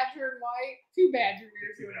have badger and white, 2 badger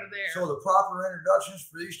ears over there. so the proper introductions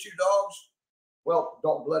for these 2 dogs. Well,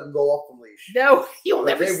 don't let them go off the leash. No, you'll But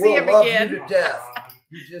never they see will him love again. you to death.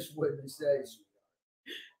 You just witnessed that.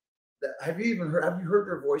 Have you heard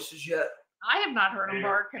their voices yet? I have not heard them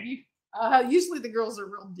bark. Have you? Usually the girls are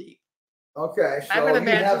real deep. Okay, I so would you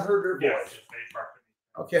imagine- have heard their Yes, voice. they bark.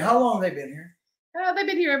 Okay, how long have they been here? They've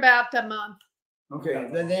been here about a month. Okay,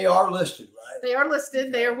 then they are listed, right? They are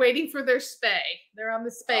listed. They are waiting for their spay. They're on the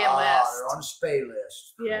spay They're list. on a spay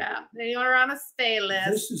list. Yeah, they are on a spay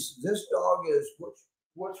list. This dog is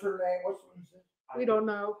what's her name? What's her name? We don't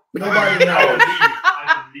know. Nobody I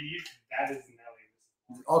knows. believe that is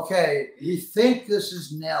Nelly. Okay, you think this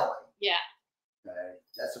is Nellie? Yeah.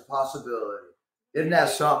 That's a possibility. Isn't that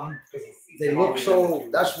something? They look so,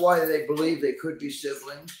 that's why they believe they could be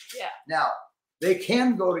siblings. Yeah. Now, they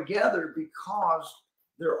can go together because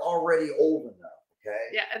they're already old enough, okay?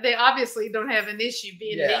 Yeah, they obviously don't have an issue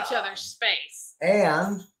being in each Yeah. other's space.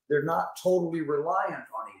 And they're not totally reliant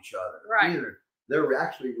on each other Right. either. They're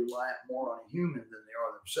actually reliant more on a human than they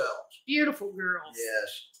are themselves. Beautiful girls.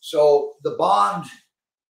 Yes. So the bond,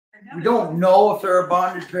 we don't know if they're a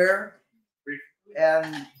bonded pair.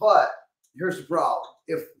 But here's the problem.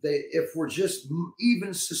 If we're just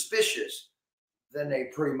even suspicious, then they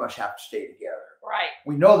pretty much have to stay together. Right.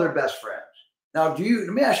 We know they're best friends. Now, let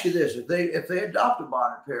me ask you this: if they adopt a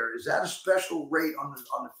bonded pair, is that a special rate on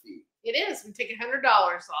the fee? It is. We take $100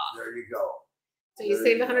 off. There you go. So you There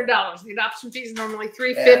save you go. $100. The adoption fee is normally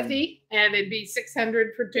 $350, and it'd be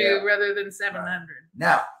 $600 for two Yeah. rather than $700.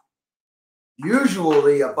 Now,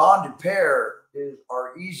 usually a bonded pair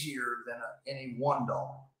are easier than any one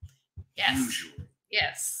dog. Yes. Usually.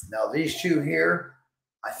 Yes. Now these two here,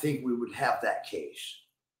 I think we would have that case.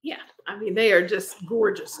 Yeah. I mean, they are just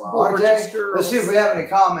gorgeous, Well, gorgeous okay. girls. Let's see if we have any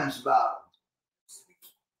comments about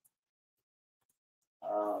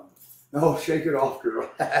them. No, shake it off, girl.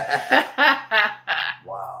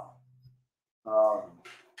 Wow.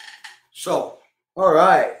 So, all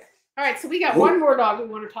right. All right. So we got Ooh. one more dog we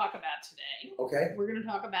want to talk about today. Okay. We're going to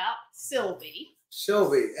talk about Sylvie.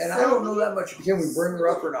 Sylvie, and I don't know that much. Can we bring her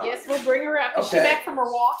up or not? Yes, we'll bring her up. Is she Okay. back from her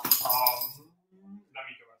walk? Let me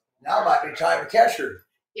go. Now might be time to catch her.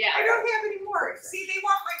 Yeah. I don't have any more. See, they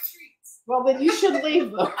want my treats. Well, then you should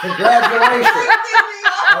leave them. Congratulations.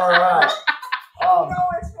 All right. No,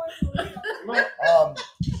 it's one to leave.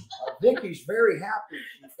 Vicky's very happy.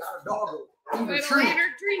 She's got a dog. I'm Eat going a to treat. eat her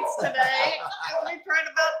treats today. I only tried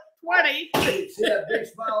about 20. See that big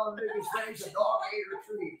smile on Vicky's face? A dog ate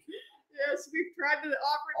her treat. Yes, we've tried to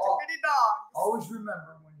offer it Oh. to many dogs. Always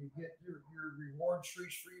remember when you get your reward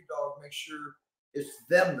treats for your dog, make sure it's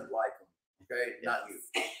them that like them, okay? Not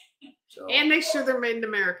you. So, And make sure they're made in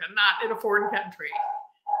America, not in a foreign country.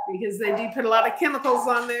 Because they do put a lot of chemicals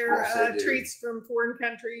on their Yes, they do. treats from foreign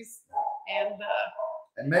countries. And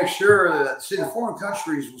make sure that, see, the foreign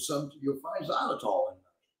countries you'll find xylitol in them.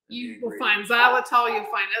 you will find xylitol,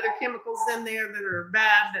 you'll find other chemicals in there that are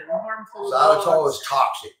bad and harmful. to Xylitol dogs. is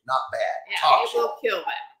toxic, not bad. Yeah, Toxic. it will kill them.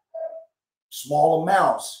 Small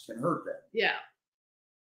amounts can hurt them. Yeah.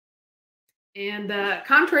 And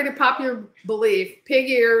contrary to popular belief, pig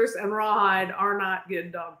ears and rawhide are not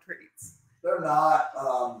good dog treats. They're not.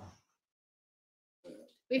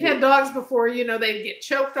 We've had dogs before, they get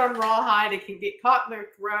choked on rawhide. It can get caught in their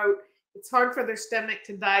throat. It's hard for their stomach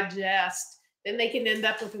to digest. Then they can end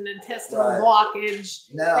up with an intestinal Right.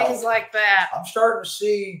 blockage, Now, things like that. I'm starting to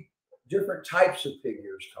see different types of pig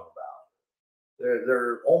ears come about.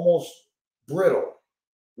 They're almost brittle,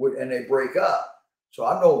 and they break up. So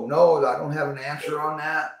I don't know. I don't have an answer on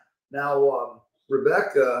that. Now,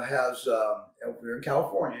 Rebecca has over here in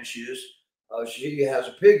California. She has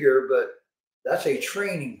a pig ear, but that's a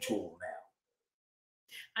training tool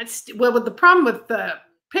now. Well, but the problem with the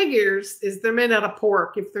pig ears is they're made out of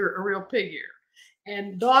pork if they're a real pig ear.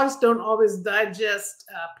 And dogs don't always digest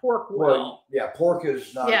pork well. Yeah, pork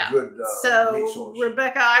is not Yeah. a good meat So, source.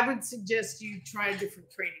 Rebecca, I would suggest you try a different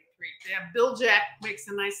training treat. Yeah, Bill Jack makes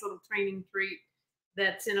a nice little training treat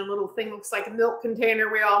that's in a little thing, looks like a milk container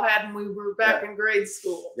we all had when we were back in grade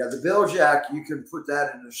school. Yeah, the Bill Jack, you can put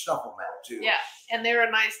that in the snuffle mat too. Yeah, and they're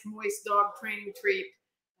a nice moist dog training treat.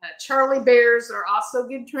 Charlie Bears are also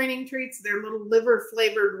good training treats. They're little liver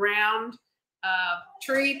flavored round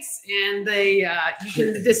treats, and you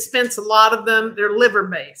can dispense a lot of them. They're liver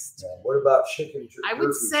based. Yeah, what about chicken? I would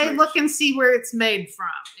turkey say treats? look and see where it's made from.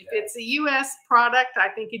 If Yeah. it's a U.S. product, I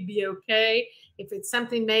think it'd be okay. If it's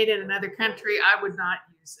something made in another country, I would not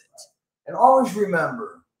use it. And always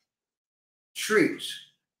remember, treats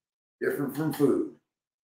different from food.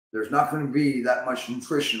 There's not going to be that much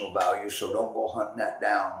nutritional value, so don't go hunting that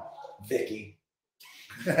down, Vicky.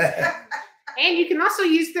 And you can also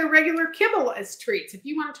use their regular kibble as treats if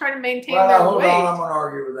you want to try to maintain Well, their now, hold weight. on, I'm going to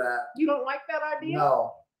argue with that. You don't like that idea?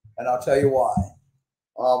 No, and I'll tell you why.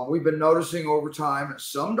 We've been noticing over time that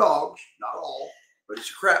some dogs, not all, but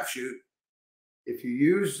it's a crapshoot. If you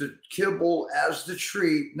use the kibble as the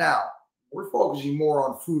treat, now we're focusing more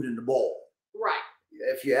on food in the bowl. Right.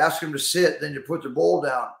 If you ask them to sit, then you put the bowl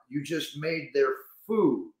down. You just made their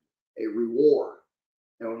food a reward,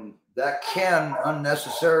 and that can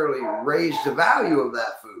unnecessarily raise the value of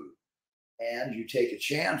that food. And you take a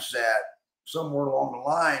chance that somewhere along the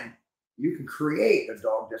line you can create a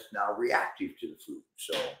dog that's now reactive to the food.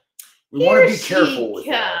 So we want to be Here she careful with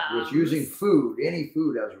that, with comes. using food, any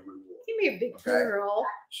food as a reward. Come be a big Okay. girl.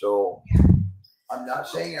 So I'm not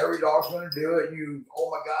saying every dog's going to do it. And you, oh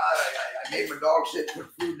my God, I made my dog sit and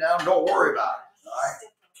put food down. Don't worry about it. All right.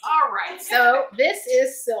 All right. So this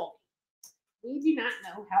is Sylvie. We do not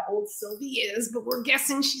know how old Sylvie is, but we're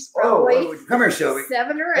guessing she's probably come here, Sylvie.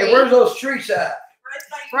 7 or 8. Hey, where's those treats at?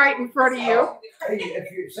 Right in front of you. Oh, hey,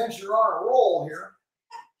 since you're on a roll here,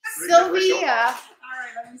 Sylvie, All right,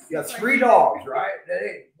 let me see you got if I 3 can- dogs, right? That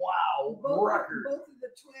ain't, wow, record. Both of the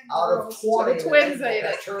twin Out of girls. 20, The twins ate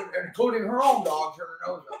that it. turned- including her own dog, turned her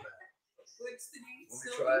nose up at. What's the name? Let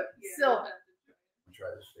me try it. Sylvie. Let me try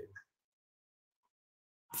this thing.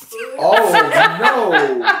 Oh no!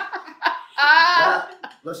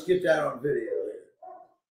 Let's get that on video here.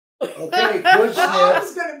 Okay, good Mom's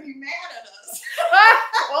sniff. gonna be mad at us.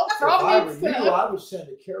 Well, If From I were needs you, to I would send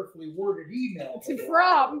a carefully worded email. From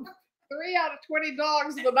 3 out of 20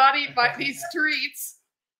 dogs will not eat by these treats.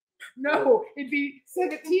 No, it'd be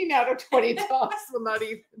 17 out of 20 dogs will not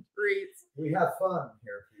eat the treats. We have fun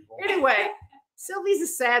here, people. Anyway, Sylvie's a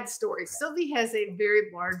sad story. Sylvie has a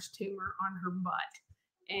very large tumor on her butt.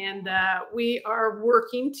 And we are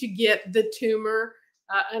working to get the tumor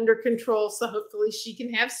under control so hopefully she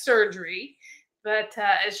can have surgery. But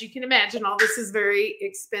as you can imagine, all this is very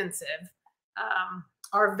expensive.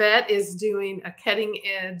 Our vet is doing a cutting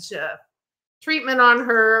edge treatment on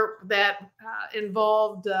her that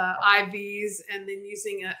involved IVs and then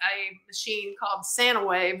using a machine called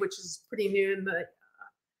SanaWave, which is pretty new in the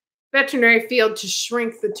veterinary field, to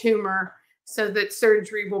shrink the tumor so that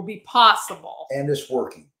surgery will be possible. And it's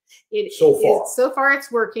working. So far. far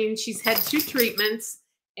it's working. She's had 2 treatments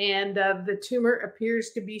and the tumor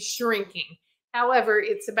appears to be shrinking. However,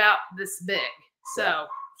 it's about this big. So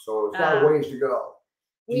it's got a ways to go.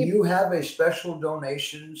 Do we- you have a special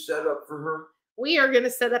donation set up for her? we are going to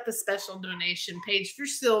set up a special donation page for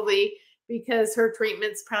Sylvie because her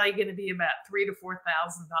treatment's probably going to be about $3,000 to $4,000.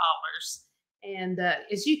 And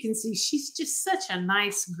as you can see, she's just such a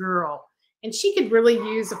nice girl. And she could really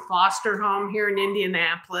use a foster home here in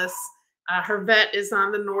Indianapolis. Her vet is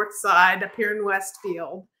on the north side up here in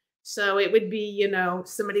Westfield. So it would be, you know,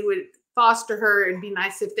 somebody would foster her. It'd be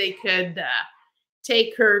nice if they could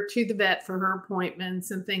take her to the vet for her appointments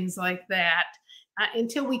and things like that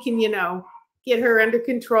until we can, you know, get her under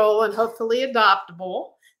control and hopefully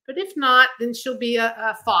adoptable. But if not, then she'll be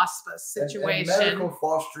a hospice situation. And medical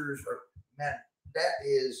fosters are, man, that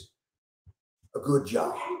is a good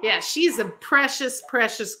job. Yeah, she's a precious,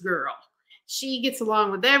 precious girl. She gets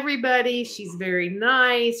along with everybody. She's very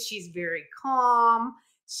nice. She's very calm.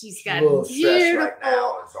 She's got a little stressed beautiful. right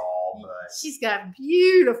now is all, but She's got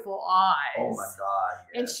beautiful eyes. oh my God.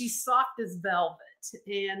 And yes. she's soft as velvet.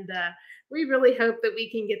 And we really hope that we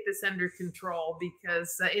can get this under control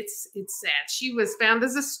because it's sad. She was found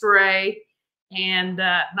as a stray and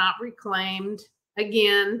not reclaimed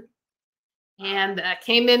again, and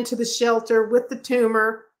came into the shelter with the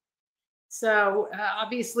tumor. So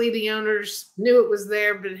obviously the owners knew it was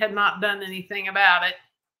there, but had not done anything about it.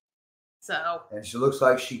 So And she looks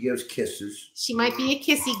like she gives kisses. she might be a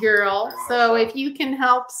kissy girl. So if you can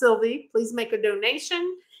help Sylvie, please make a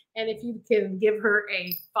donation. And if you can give her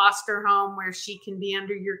a foster home where she can be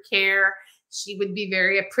under your care, she would be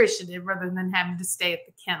very appreciative rather than having to stay at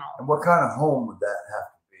the kennel. And what kind of home would that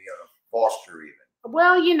have to be? A foster even?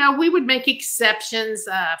 Well, you know, we would make exceptions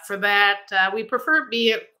for that. We prefer it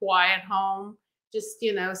be a quiet home, just,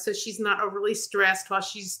 you know, so she's not overly stressed while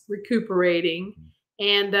she's recuperating.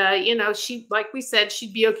 And, you know, she, like we said,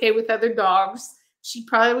 she'd be okay with other dogs. She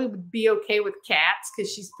probably would be okay with cats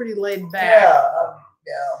because she's pretty laid back.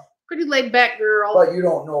 Yeah. Pretty laid back girl. But you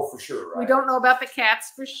don't know for sure, right? We don't know about the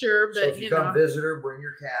cats for sure, So but if you you come know. visit her, bring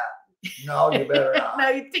your cat. No, you better not. No,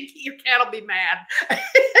 you think your cat will be mad.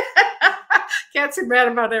 Cats are mad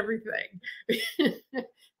about everything.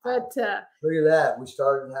 But Look at that. We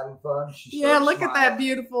started having fun. She yeah, started look at that smiling.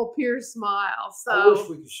 beautiful pure smile. I wish So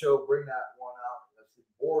we could bring that one out that's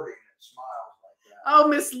boarding and smiles like that. oh,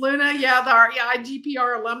 Miss Luna, yeah, our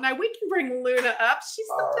IGPR alumni. We can bring Luna up. She's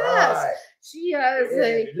the All best. right. She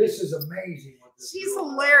is This is amazing. What this she's girl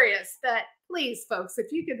does. hilarious. That please, folks,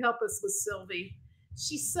 if you could help us with Sylvie,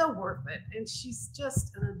 she's so worth it, and she's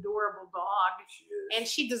just an adorable dog, She is. and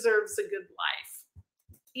she deserves a good life.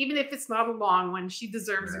 Even if it's not a long one, she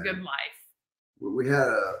deserves a good life. We had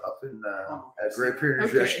up in at Great Pyrenees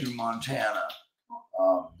Okay. Rescue, Montana.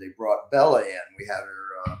 They brought Bella in. We had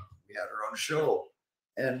her on a show,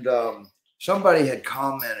 and somebody had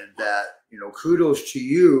commented that, you know, kudos to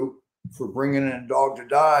you for bringing in a dog to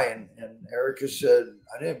die, and Erica said,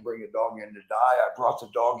 I didn't bring a dog in to die. I brought the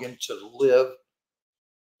dog in to live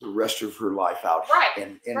the rest of her life out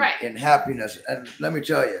Right, in right. in happiness. And let me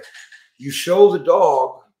tell you, you show the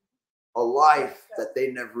dog a life that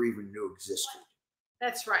they never even knew existed.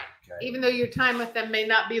 That's right. Okay. Even though your time with them may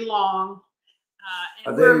not be long.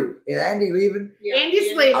 Are they, is Andy leaving?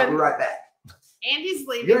 Andy's I'll be leaving. right back. Andy's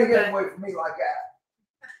leaving. You're gonna get but- away from me like that.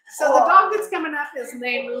 So the dog that's coming up is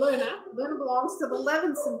named Luna. Luna belongs to the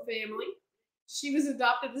Levinson family. She was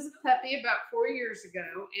adopted as a puppy about 4 years ago.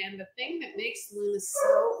 And the thing that makes Luna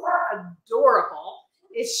so adorable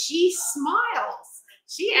is she smiles.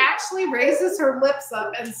 She actually raises her lips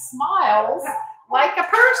up and smiles like a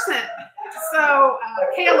person. So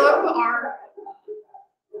Caleb, our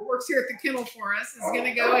works here at the kennel for us, is going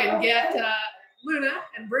to go and get Luna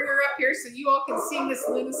and bring her up here so you all can see Miss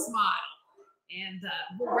Luna smile. And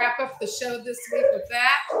we'll wrap up the show this week with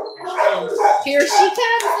that. Here she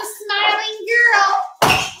comes, the smiling girl.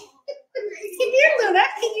 Come here, Luna.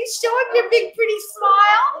 Can you show him your big, pretty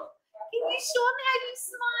smile? Can you show him how you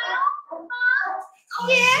smile? Huh?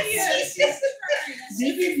 Yes.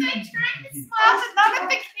 She's trying to smile, but not at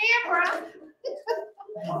the camera.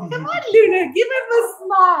 Come on, Luna. Give him a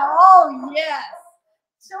smile. Oh, yes.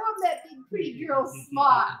 Show him that big, pretty girl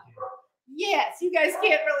smile. Yes, you guys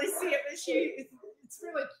can't really see it, but it's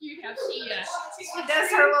really cute how she does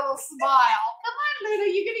her little smile. Come on, Luna,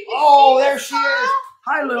 you're gonna get Oh, there she is.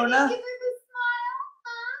 Hi, You're gonna Luna. give her the smile,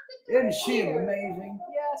 huh? Isn't she amazing?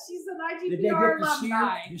 Yeah, she's an Did they IGPR get to see her?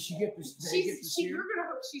 alumni. Did she get to, did they get to see her? We're gonna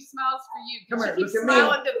hope she smiles for you. Come She here, keeps look at me.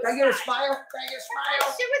 smiling to the Can I get a side. smile? Can I get a smile?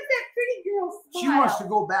 Show us that pretty girl smile. She wants to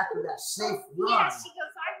go back to that safe run. Yeah, she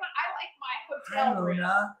goes, I like my Hi, hotel room.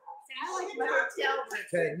 Luna. I like my hotel room.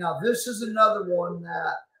 Okay, now this is another one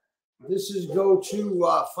that this is go to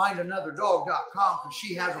findanother.dog.com because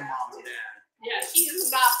she has a mom and dad. Yeah, she is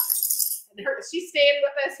adopted. And she's staying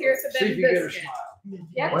with us here at the See Bed if you get her Biscuit. smile.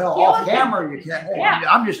 Yeah, Well, Caleb- off camera you can't. Yeah.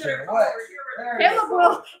 I'm just staying away. Caleb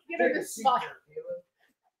will get her Take to a seat smile. there, Caleb.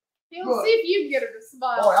 He'll Good. see if you can get her to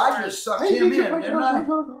smile. Boy, I just sucked him in, didn't I?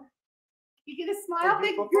 You get a smile, Hey,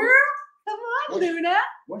 big Papa. girl? Come on, What? Luna.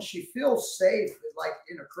 When she feels safe, like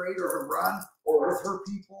in a crate or a run or with her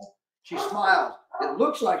people, she smiles. It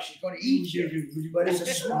looks like she's going to eat you, but it's a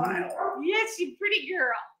smile. Yes, she's a pretty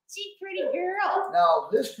girl. She's a pretty girl. Now,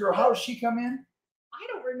 this girl, how does she come in? I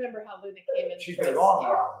don't remember how Luna came in. She's the been first gone a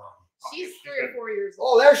year. while. She's 3 or 4 years Oh,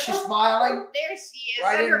 old. there she's smiling. There she is.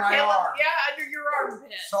 Right in under my Caleb. arm. Yeah, under your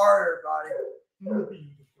armpit. Sorry, everybody.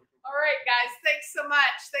 All right, guys. Thanks so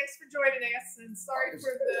much. Thanks for joining us. And sorry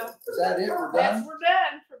for the. Is that it? We're Yes, done? we're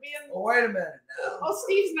done for being. Oh, wait a minute now. Oh,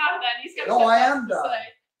 Steve's not done. He's got. No, something I else am to done. say.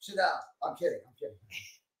 Sit down. I'm kidding. I'm kidding.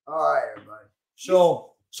 All right, everybody.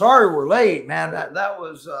 So sorry we're late, man. That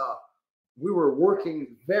was we were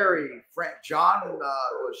working very frank. John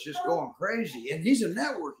was just going crazy, and he's a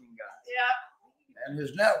networking guy. Yeah. And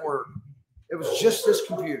his network, it was just this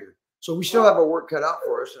computer. So we still have our work cut out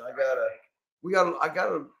for us, and I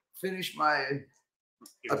gotta finish my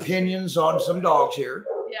opinions on some dogs here.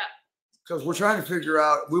 Yeah. Because we're trying to figure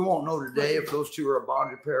out, we won't know today if those two are a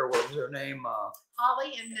bonded pair. What was their name?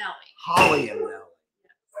 Holly and Nellie. Holly and Nellie.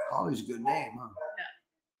 Holly's a good name, huh?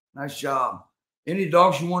 Yeah. Nice job. Any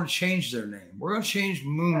dogs you want to change their name? We're going to change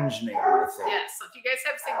Moon's name, I think. Yeah. So if you guys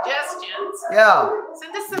have suggestions, Yeah.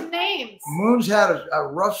 send us some names. Moon's had a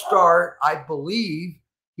rough start. I believe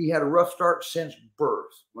he had a rough start since birth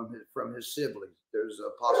from his siblings. There's a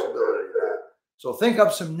possibility of that. So think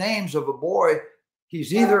up some names of a boy.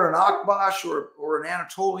 He's either an Akbash or an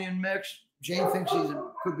Anatolian mix. Jane thinks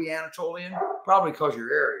could be Anatolian, probably because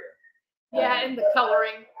your area. Yeah, and the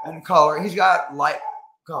coloring. And color. He's got light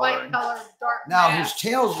coloring. Light color, dark. Now mask. his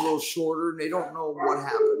tail's a little shorter, and they don't know what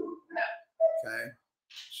happened. Okay,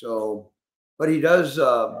 so, but he does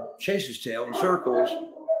chase his tail in circles,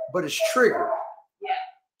 but it's triggered. Yeah.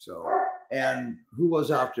 So, and who was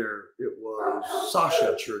out there? It was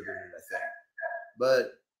Sasha triggered it, I think.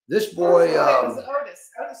 But this boy, it was Otis.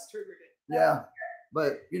 Otis triggered it. yeah.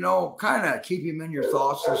 But kind of keep him in your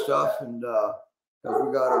thoughts and stuff, and because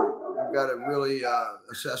we gotta really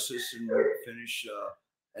assess this and finish.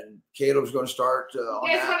 And Caleb's going to start You on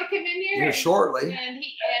guys that want to come in here here shortly. and bring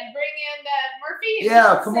in Murphy? and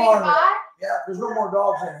Yeah, come say on. goodbye? Yeah, there's no more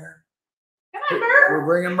dogs in here. Come on, Murph. We're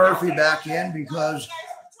bringing Murphy back in because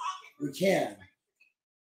we can.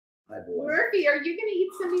 Hi, boy. Murphy, are you going to eat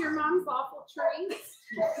some of your mom's awful treats?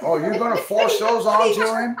 Oh, you're going to force those onto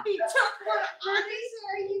him? He took one of Murphy's.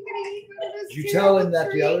 Are you going to eat one of those? Did you tell him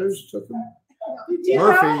that the terrible others took them? treats? Did you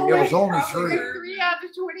Murphy, know it was like only probably 3. 3 out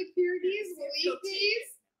of 20 Pyrenees will eat these?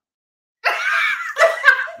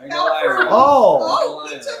 Oh,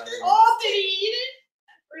 he took it. Oh, did he eat it?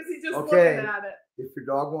 Or is he just Okay. looking at it? if your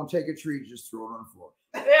dog won't take a treat, just throw it on the floor.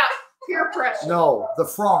 Yeah, peer pressure. No, the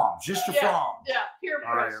froms, just the Yeah. froms. Yeah, peer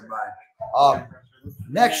All right, pressure. everybody.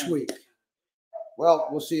 Next week. Well,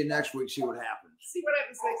 we'll see you next week. See what happens. See what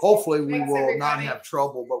happens next Hopefully, we week. Thanks, will not everybody. have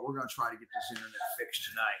trouble, but we're going to try to get this internet fixed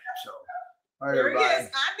tonight. So, all right, There he everybody.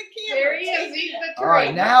 is on the There camera. he is. He's the All right,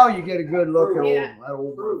 trainer. now you get a good look at Yeah.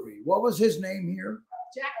 old Murphy. What was his name here?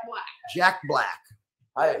 Jack Black. Jack Black.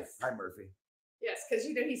 Hi, Murphy. Yes, because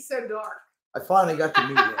you know he's so dark. I finally got to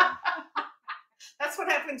meet him. That's what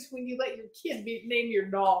happens when you let your kid name your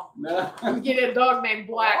dog. You get a dog named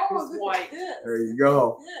Black who's white. There you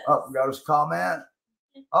go. Oh, got his comment.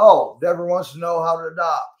 Oh, Deborah wants to know how to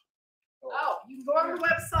adopt. Oh, you can go on the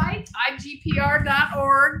website,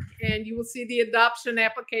 IGPR.org, and you will see the adoption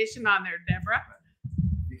application on there, Deborah.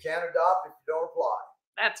 You can't adopt if you don't apply.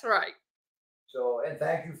 That's right. So, and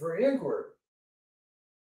thank you for your inquiry.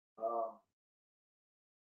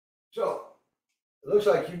 So, it looks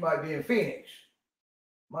like you might be in Phoenix.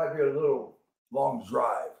 Might be a little long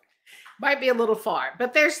drive, Might be a little far,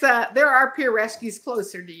 but there are peer rescues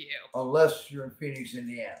closer to you. unless you're in Phoenix,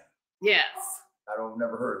 Indiana. Yes.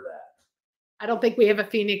 Never heard of that. I don't think we have a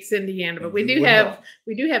Phoenix, Indiana, but we You do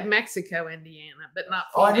would have Mexico, Indiana, but not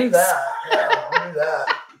Phoenix. Oh, I knew that. Yeah, I knew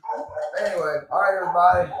that. Anyway, all right,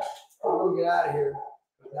 everybody. We'll get out of here.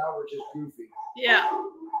 Because now we're just goofy. Yeah,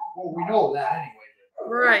 Well, we know that anyway.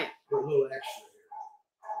 right. We're a little extra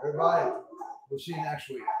here. Everybody, we'll see you next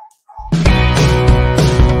week.